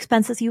other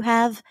expenses you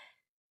have,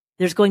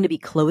 there's going to be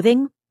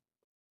clothing,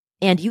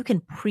 and you can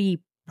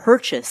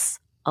pre-purchase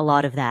a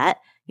lot of that.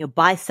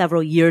 Buy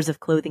several years of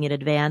clothing in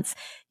advance.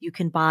 You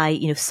can buy,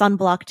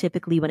 sunblock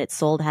typically when it's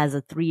sold has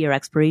a 3-year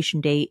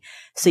expiration date.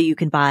 So you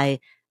can buy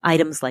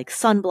items like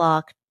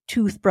sunblock,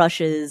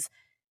 toothbrushes,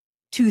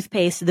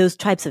 toothpaste, those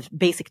types of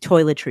basic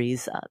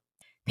toiletries,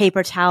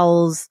 paper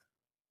towels,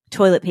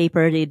 toilet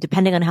paper.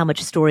 Depending on how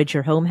much storage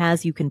your home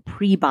has, you can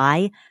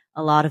pre-buy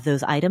a lot of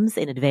those items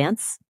in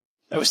advance.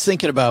 I was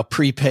thinking about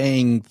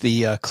prepaying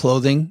the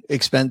clothing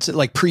expense,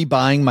 like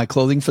pre-buying my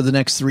clothing for the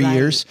next 3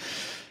 years.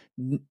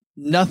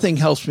 Nothing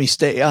helps me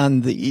stay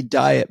on the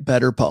diet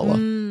better, Paula.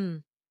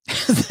 Than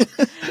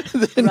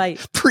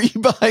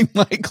pre-buying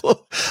my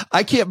clothes.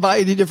 I can't buy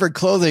any different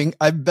clothing.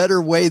 I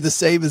better weigh the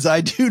same as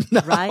I do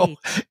now.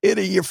 In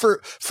a year,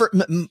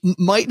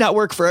 might not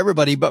work for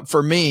everybody, but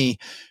for me,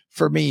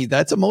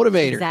 that's a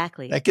motivator.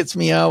 Exactly. That gets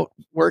me out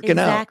working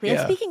out. Exactly. And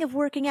speaking of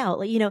working out,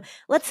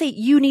 let's say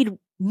you need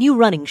new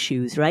running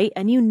shoes, right?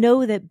 And you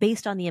know that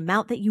based on the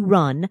amount that you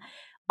run,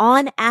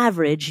 on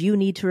average, you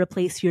need to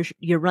replace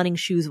your running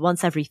shoes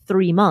once every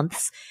 3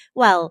 months.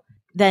 Well,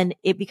 then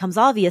it becomes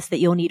obvious that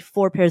you'll need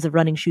 4 pairs of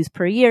running shoes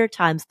per year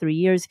times 3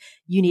 years.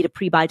 You need to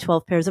pre-buy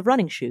 12 pairs of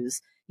running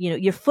shoes.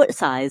 Your foot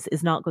size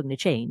is not going to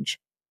change.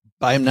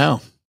 Buy them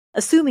now.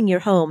 Assuming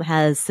your home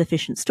has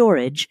sufficient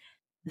storage,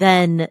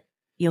 then,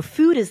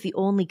 food is the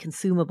only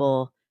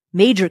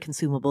major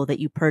consumable that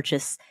you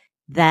purchase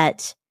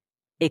that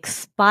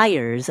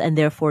expires, and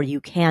therefore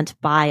you can't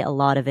buy a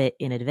lot of it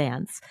in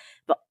advance.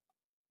 But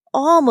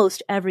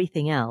almost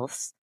everything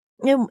else,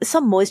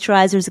 some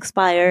moisturizers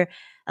expire.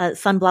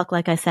 Sunblock,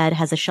 like I said,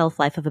 has a shelf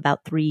life of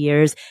about 3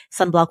 years.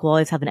 Sunblock will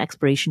always have an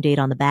expiration date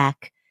on the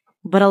back.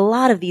 But a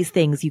lot of these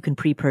things you can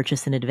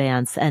pre-purchase in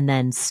advance and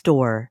then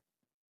store.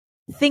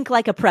 Think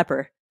like a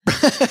prepper.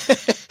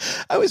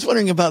 I was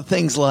wondering about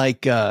things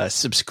like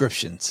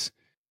subscriptions.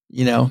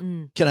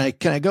 Can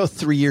I go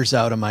 3 years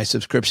out on my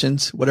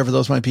subscriptions, whatever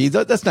those might be?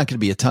 That's not going to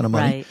be a ton of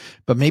money,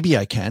 but maybe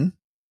I can.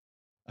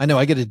 I know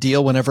I get a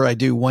deal whenever I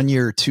do 1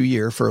 year or 2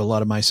 year for a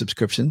lot of my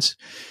subscriptions.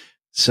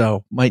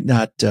 So might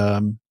not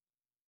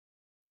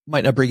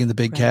Might not bring in the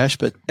big cash,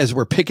 but as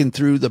we're picking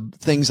through the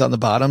things on the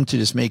bottom to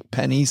just make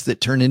pennies that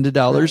turn into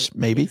dollars,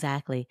 maybe.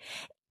 Exactly.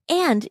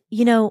 And,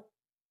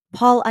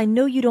 Paul, I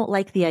know you don't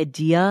like the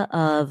idea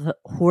of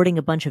hoarding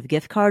a bunch of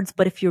gift cards,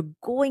 but if you're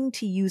going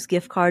to use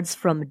gift cards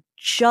from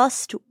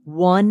just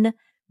one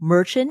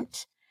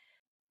merchant,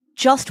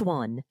 just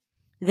one,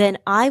 then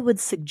I would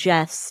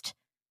suggest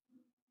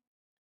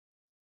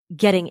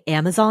getting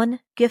Amazon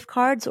gift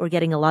cards or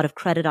getting a lot of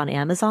credit on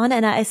Amazon.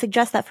 And I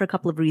suggest that for a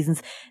couple of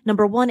reasons.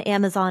 Number one,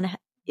 Amazon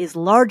is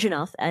large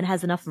enough and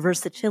has enough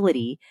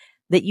versatility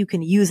that you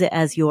can use it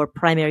as your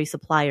primary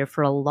supplier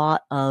for a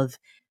lot of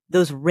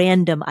those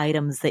random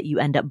items that you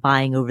end up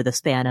buying over the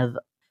span of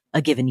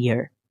a given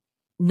year.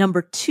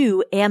 Number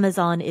two,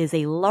 Amazon is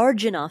a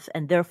large enough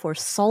and therefore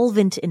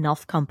solvent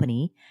enough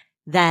company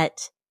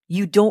that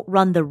you don't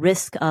run the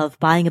risk of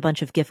buying a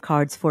bunch of gift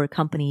cards for a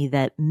company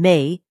that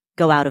may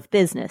go out of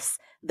business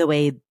the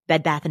way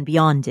Bed Bath &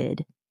 Beyond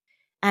did.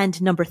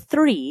 And number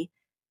three,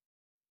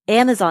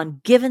 Amazon,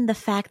 given the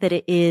fact that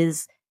it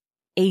is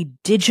a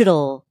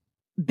digital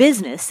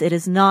business, it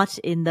is not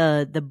in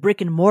the brick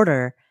and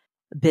mortar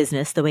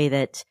business the way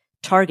that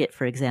Target,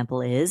 for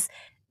example, is.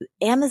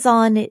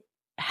 Amazon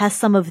has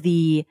some of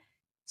the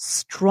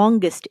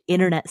strongest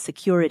internet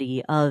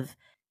security of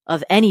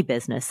any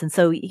business. And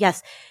so,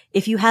 yes,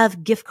 if you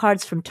have gift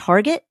cards from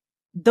Target,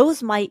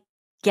 those might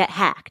get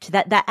hacked.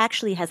 That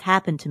actually has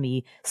happened to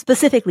me,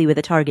 specifically with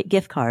a Target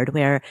gift card,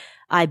 where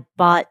I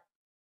bought,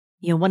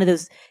 one of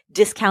those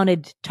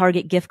discounted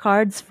Target gift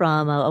cards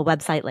from a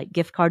website like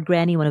Gift Card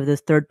Granny, one of those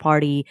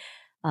third-party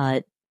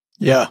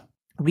reseller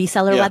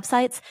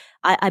websites.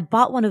 I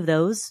bought one of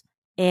those,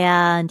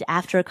 and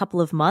after a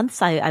couple of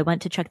months, I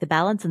went to check the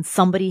balance, and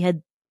somebody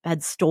had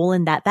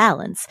stolen that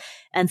balance.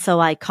 And so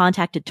I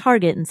contacted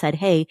Target and said,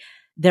 hey,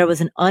 there was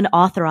an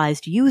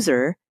unauthorized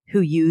user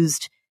who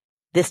used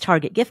this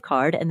Target gift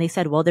card. And they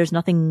said, well, there's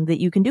nothing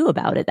that you can do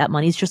about it. That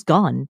money's just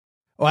gone.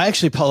 Well,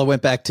 actually, Paula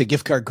went back to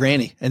Gift Card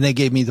Granny and they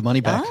gave me the money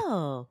back.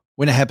 Oh,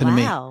 when it happened to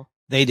me. wow.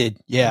 They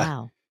did. Yeah.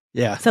 Wow.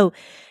 Yeah. So,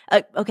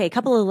 okay, a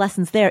couple of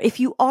lessons there. If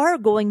you are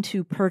going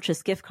to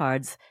purchase gift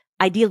cards,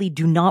 ideally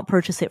do not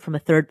purchase it from a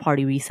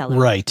third-party reseller.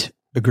 Right.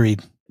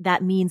 Agreed.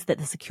 That means that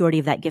the security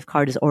of that gift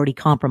card is already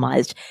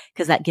compromised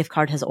because that gift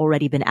card has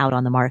already been out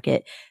on the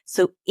market.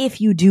 So if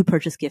you do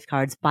purchase gift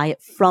cards, buy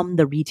it from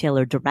the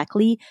retailer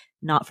directly,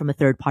 not from a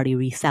third-party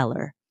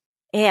reseller.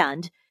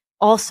 And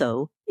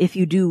also, if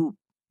you do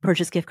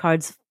purchase gift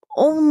cards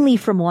only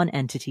from one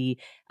entity,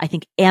 I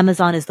think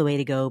Amazon is the way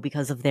to go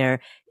because of their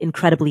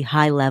incredibly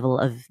high level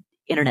of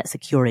internet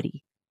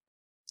security.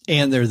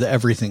 And they're the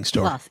everything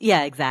store. Plus,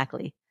 yeah,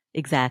 exactly.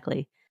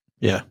 Exactly.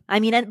 Yeah. I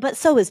mean, but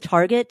so is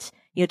Target.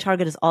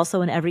 Target is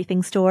also an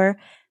everything store,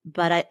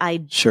 but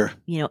I sure.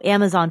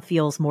 Amazon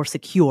feels more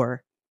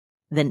secure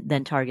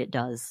than Target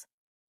does.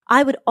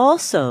 I would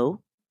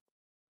also,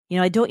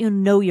 I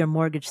don't know your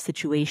mortgage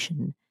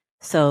situation.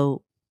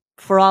 So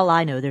for all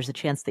I know, there's a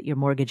chance that your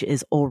mortgage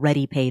is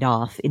already paid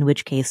off, in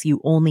which case you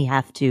only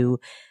have to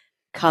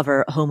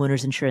cover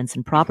homeowners insurance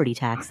and property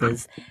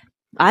taxes.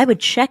 I would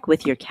check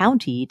with your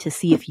county to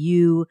see if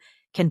you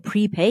can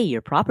prepay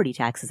your property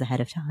taxes ahead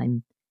of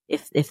time,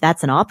 if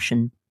that's an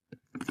option.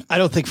 I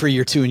don't think for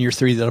year 2 and year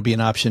 3 that'll be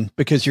an option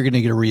because you're going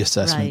to get a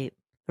reassessment.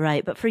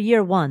 Right. But for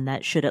year 1,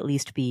 that should at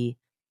least be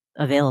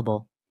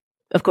available.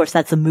 Of course,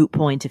 that's a moot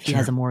point if he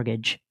has a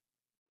mortgage.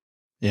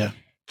 Yeah.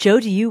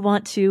 Joe, do you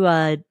want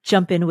to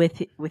jump in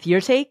with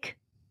your take?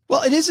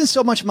 Well, it isn't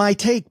so much my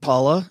take,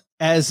 Paula,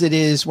 as it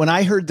is when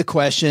I heard the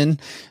question.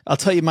 I'll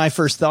tell you, my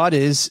first thought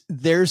is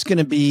there's going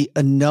to be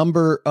a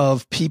number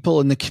of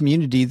people in the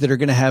community that are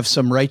going to have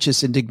some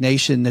righteous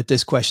indignation that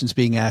this question's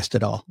being asked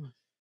at all.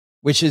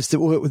 Which is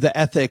the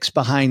ethics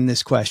behind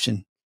this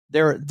question.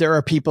 There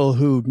are people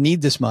who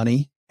need this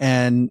money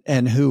and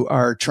who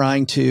are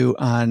trying to,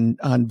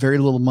 on very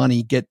little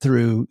money, get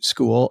through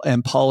school.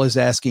 And Paul is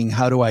asking,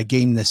 how do I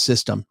game this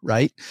system?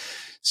 Right.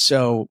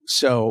 So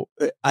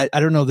I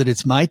don't know that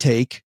it's my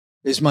take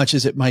as much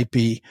as it might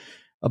be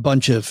a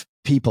bunch of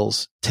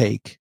people's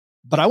take,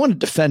 but I want to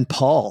defend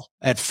Paul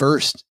at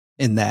first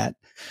in that,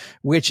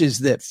 which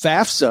is that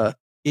FAFSA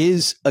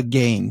is a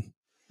game.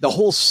 The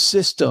whole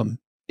system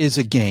is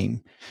a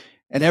game,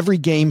 and every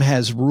game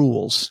has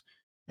rules.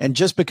 And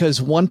just because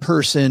one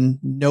person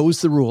knows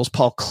the rules,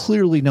 Paul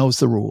clearly knows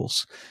the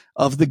rules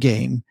of the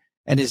game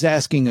and is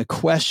asking a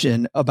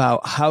question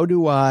about how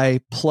do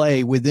I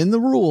play within the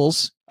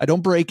rules? I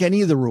don't break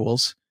any of the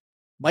rules.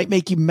 Might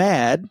make you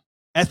mad.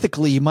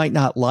 Ethically, you might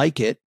not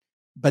like it,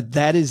 but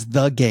that is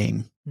the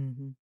game.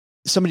 Mm-hmm.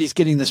 Somebody's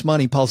getting this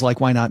money. Paul's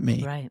like, why not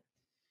me? Right.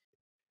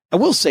 I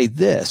will say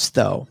this,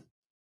 though.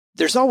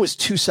 There's always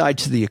two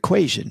sides to the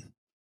equation.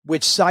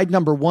 Which side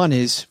number one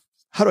is,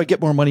 how do I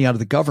get more money out of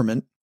the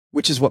government?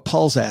 Which is what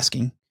Paul's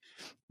asking.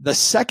 The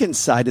second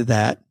side of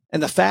that,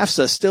 and the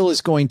FAFSA still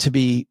is going to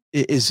be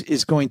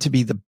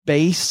the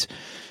base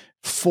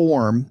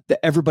form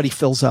that everybody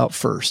fills out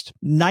first.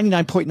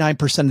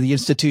 99.9% of the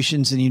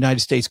institutions in the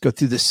United States go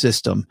through the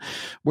system,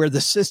 where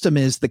the system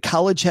is the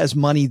college has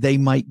money they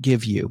might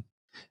give you.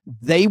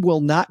 They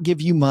will not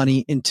give you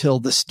money until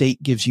the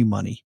state gives you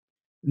money.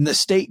 And the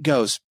state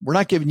goes, we're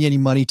not giving you any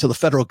money till the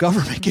federal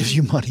government gives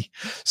you money.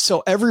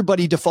 So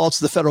everybody defaults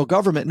to the federal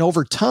government. And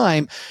over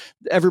time,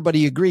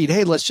 everybody agreed,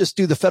 hey, let's just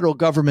do the federal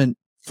government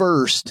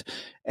first,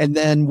 and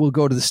then we'll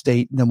go to the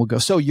state, and then we'll go.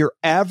 So your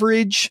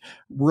average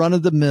run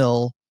of the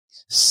mill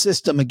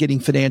system of getting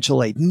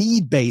financial aid,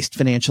 need-based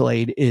financial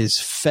aid, is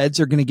feds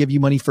are going to give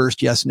you money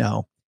first. Yes,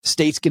 no.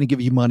 State's going to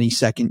give you money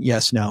second.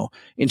 Yes, no.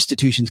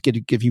 Institutions going to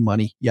give you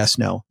money. Yes,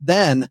 no.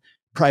 Then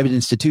private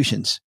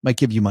institutions might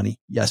give you money.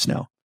 Yes,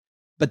 no.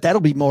 But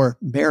that'll be more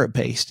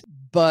merit-based.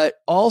 But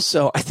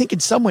also, I think in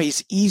some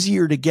ways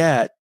easier to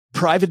get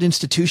private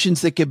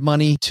institutions that give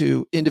money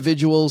to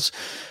individuals,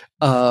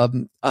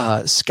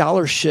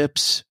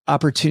 scholarships,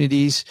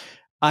 opportunities.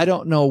 I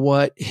don't know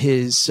what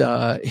his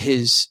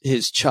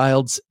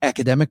child's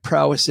academic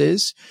prowess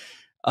is.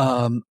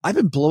 I've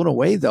been blown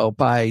away though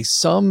by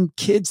some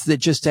kids that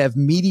just have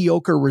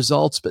mediocre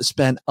results, but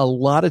spend a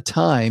lot of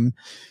time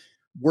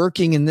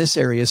working in this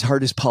area, as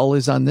hard as Paul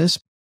is on this,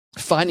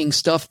 finding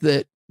stuff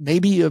that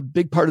maybe a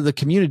big part of the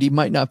community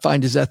might not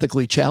find as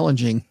ethically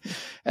challenging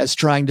as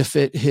trying to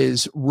fit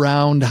his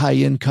round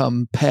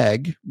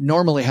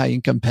normally high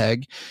income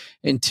peg,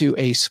 into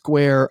a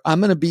square,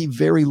 I'm going to be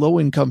very low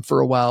income for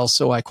a while,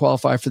 so I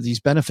qualify for these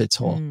benefits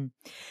hole.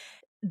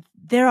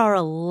 There are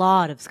a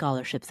lot of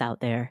scholarships out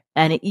there.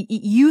 And it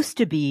used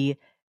to be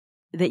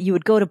that you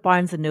would go to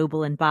Barnes and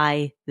Noble and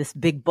buy this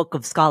big book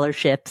of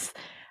scholarships,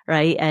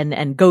 right?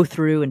 And go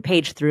through and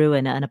page through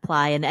and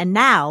apply. And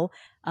now,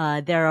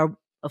 there are,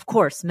 of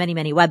course, many,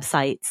 many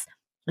websites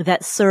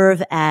that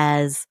serve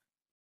as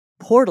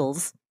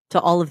portals to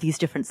all of these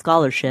different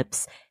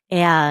scholarships.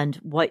 And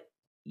what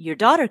your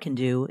daughter can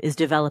do is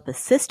develop a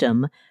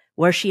system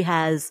where she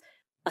has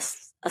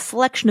a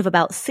selection of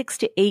about 6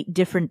 to 8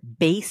 different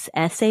base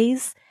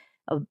essays,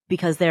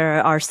 because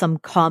there are some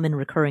common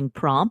recurring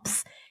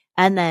prompts.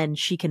 And then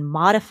she can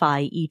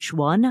modify each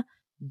one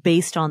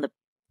based on the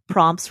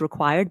prompts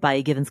required by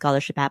a given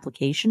scholarship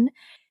application.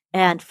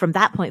 And from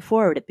that point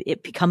forward,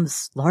 it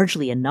becomes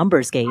largely a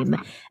numbers game.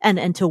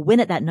 And to win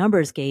at that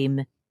numbers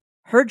game,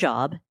 her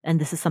job, and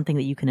this is something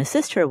that you can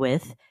assist her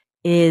with,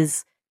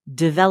 is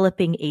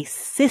developing a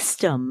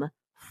system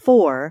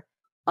for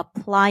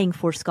applying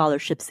for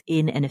scholarships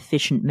in an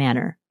efficient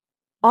manner.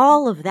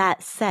 All of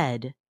that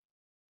said,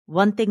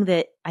 one thing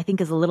that I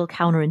think is a little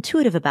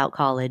counterintuitive about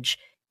college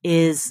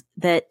is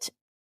that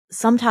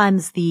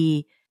sometimes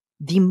the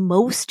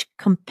most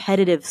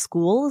competitive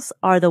schools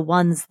are the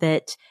ones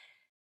that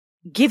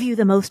give you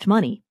the most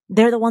money.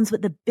 They're the ones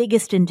with the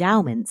biggest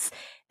endowments.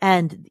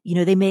 And,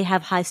 they may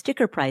have high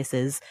sticker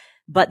prices,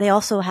 but they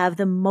also have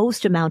the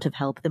most amount of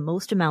help, the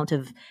most amount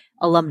of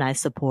alumni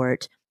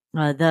support,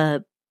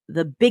 the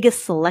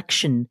biggest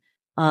selection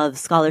of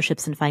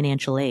scholarships and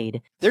financial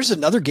aid. There's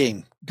another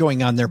game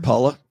going on there,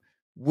 Paula,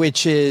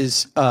 which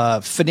is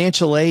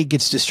financial aid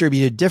gets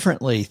distributed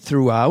differently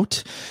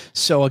throughout.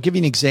 So I'll give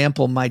you an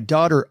example. My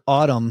daughter,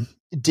 Autumn,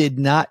 did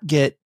not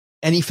get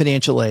any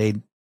financial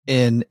aid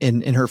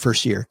in her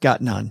first year,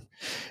 got none.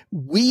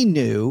 We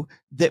knew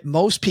that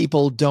most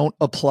people don't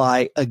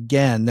apply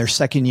again their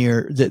second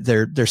year,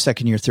 their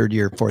second year, third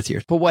year, fourth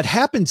year. But what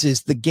happens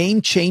is the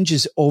game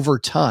changes over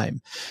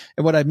time.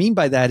 And what I mean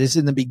by that is,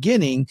 in the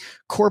beginning,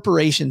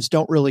 corporations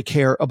don't really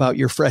care about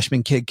your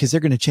freshman kid because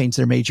they're going to change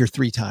their major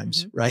 3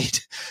 times,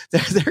 right?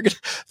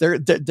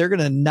 They're going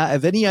to not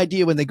have any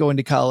idea when they go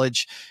into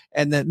college,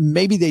 and then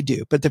maybe they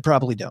do, but they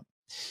probably don't.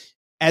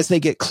 As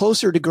they get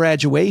closer to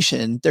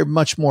graduation, they're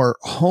much more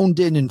honed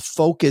in and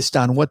focused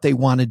on what they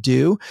want to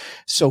do.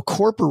 So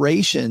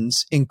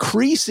corporations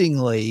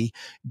increasingly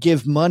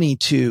give money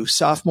to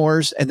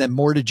sophomores, and then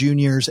more to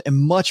juniors, and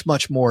much,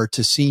 much more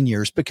to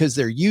seniors, because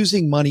they're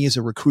using money as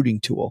a recruiting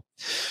tool.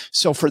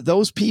 So for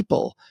those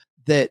people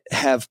that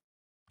have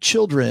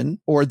children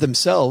or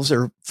themselves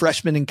are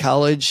freshmen in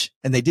college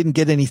and they didn't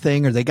get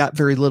anything, or they got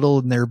very little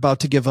and they're about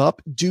to give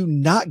up, do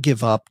not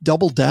give up.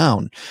 Double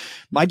down.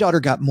 My daughter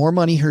got more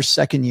money her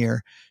second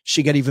year.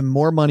 She got even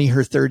more money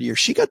her third year.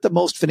 She got the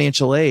most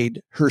financial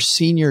aid her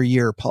senior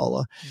year,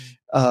 Paula.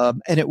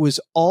 And it was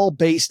all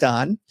based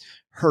on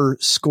her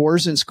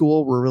scores in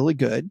school were really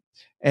good.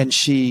 And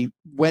she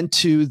went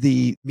to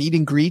the meet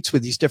and greets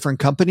with these different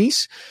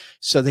companies.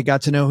 So they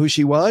got to know who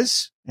she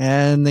was,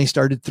 and they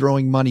started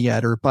throwing money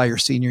at her by her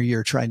senior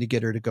year, trying to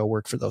get her to go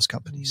work for those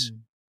companies.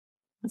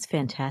 That's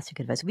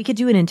fantastic advice. We could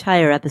do an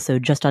entire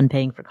episode just on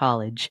paying for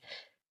college.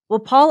 Well,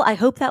 Paul, I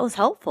hope that was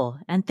helpful,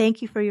 and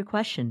thank you for your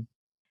question.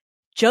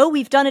 Joe,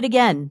 we've done it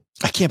again.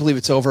 I can't believe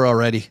it's over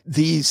already.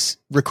 These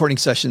recording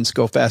sessions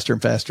go faster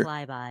and faster.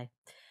 Fly by.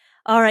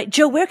 All right,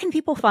 Joe, where can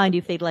people find you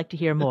if they'd like to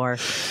hear more?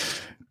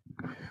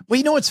 Well,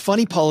 you know what's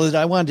funny, Paula,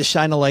 that I wanted to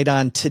shine a light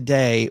on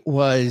today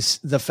was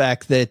the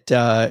fact that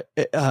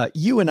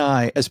you and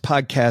I, as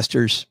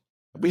podcasters,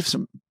 we have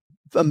some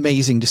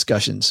amazing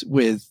discussions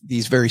with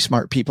these very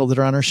smart people that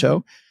are on our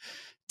show.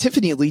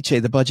 Tiffany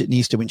Aliche, the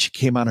budgetnista, when she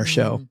came on our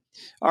show,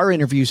 our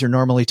interviews are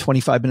normally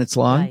 25 minutes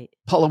long. Right.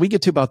 Paula, we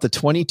get to about the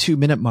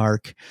 22-minute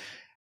mark,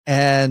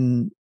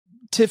 and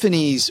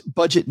Tiffany's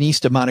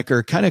budgetnista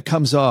moniker kind of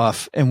comes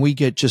off, and we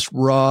get just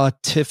raw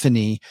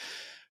Tiffany,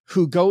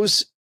 who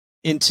goes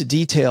into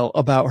detail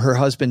about her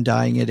husband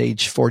dying at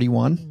age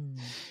 41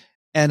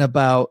 and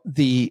about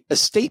the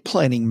estate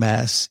planning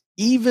mess,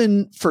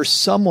 even for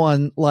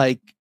someone like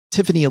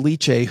Tiffany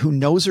Aliche, who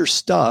knows her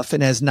stuff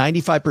and has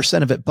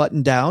 95% of it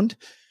buttoned down.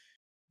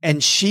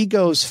 And she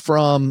goes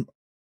from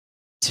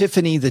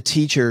Tiffany, the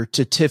teacher,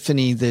 to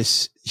Tiffany,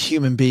 this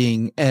human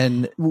being.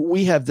 And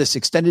we have this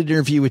extended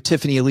interview with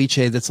Tiffany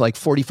Aliche that's like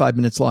 45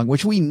 minutes long,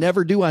 which we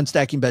never do on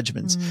Stacking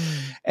Benjamins.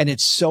 And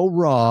it's so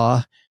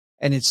raw,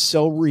 and it's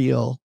so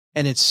real,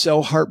 and it's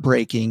so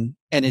heartbreaking,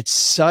 and it's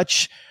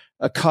such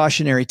a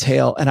cautionary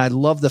tale. And I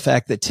love the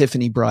fact that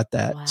Tiffany brought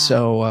that. Wow.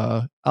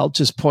 So I'll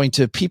just point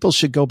to, people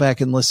should go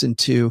back and listen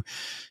to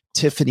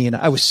Tiffany. And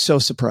I was so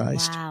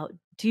surprised. Wow.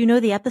 Do you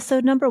know the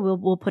episode number?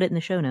 We'll put it in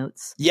the show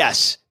notes.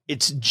 Yes.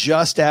 It's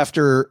just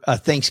after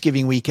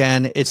Thanksgiving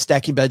weekend. It's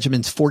Stacking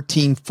Benjamins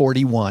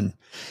 1441.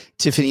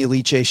 Tiffany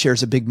Aliche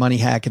shares a big money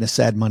hack and a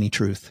sad money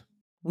truth.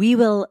 We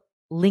will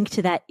link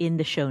to that in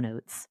the show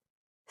notes.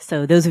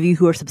 So those of you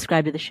who are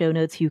subscribed to the show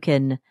notes, you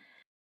can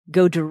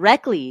go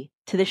directly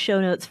to the show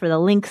notes for the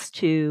links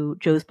to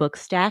Joe's book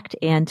Stacked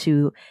and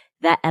to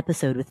that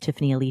episode with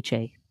Tiffany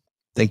Aliche.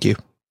 Thank you.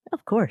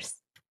 Of course.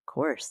 Of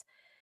course.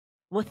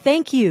 Well,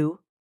 thank you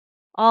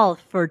all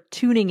for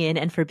tuning in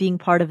and for being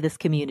part of this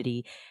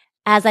community.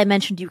 As I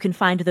mentioned, you can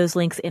find those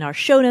links in our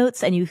show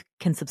notes, and you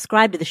can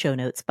subscribe to the show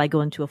notes by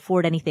going to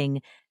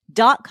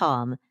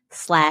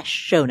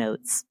affordanything.com/show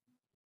notes.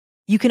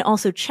 You can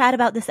also chat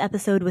about this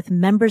episode with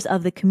members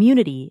of the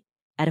community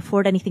at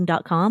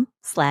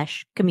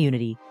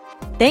affordanything.com/community.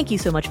 Thank you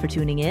so much for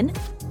tuning in.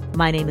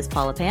 My name is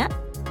Paula Pant.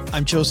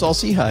 I'm Joe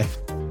Saul-Sehy.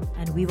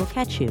 And we will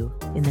catch you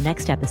in the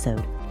next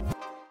episode.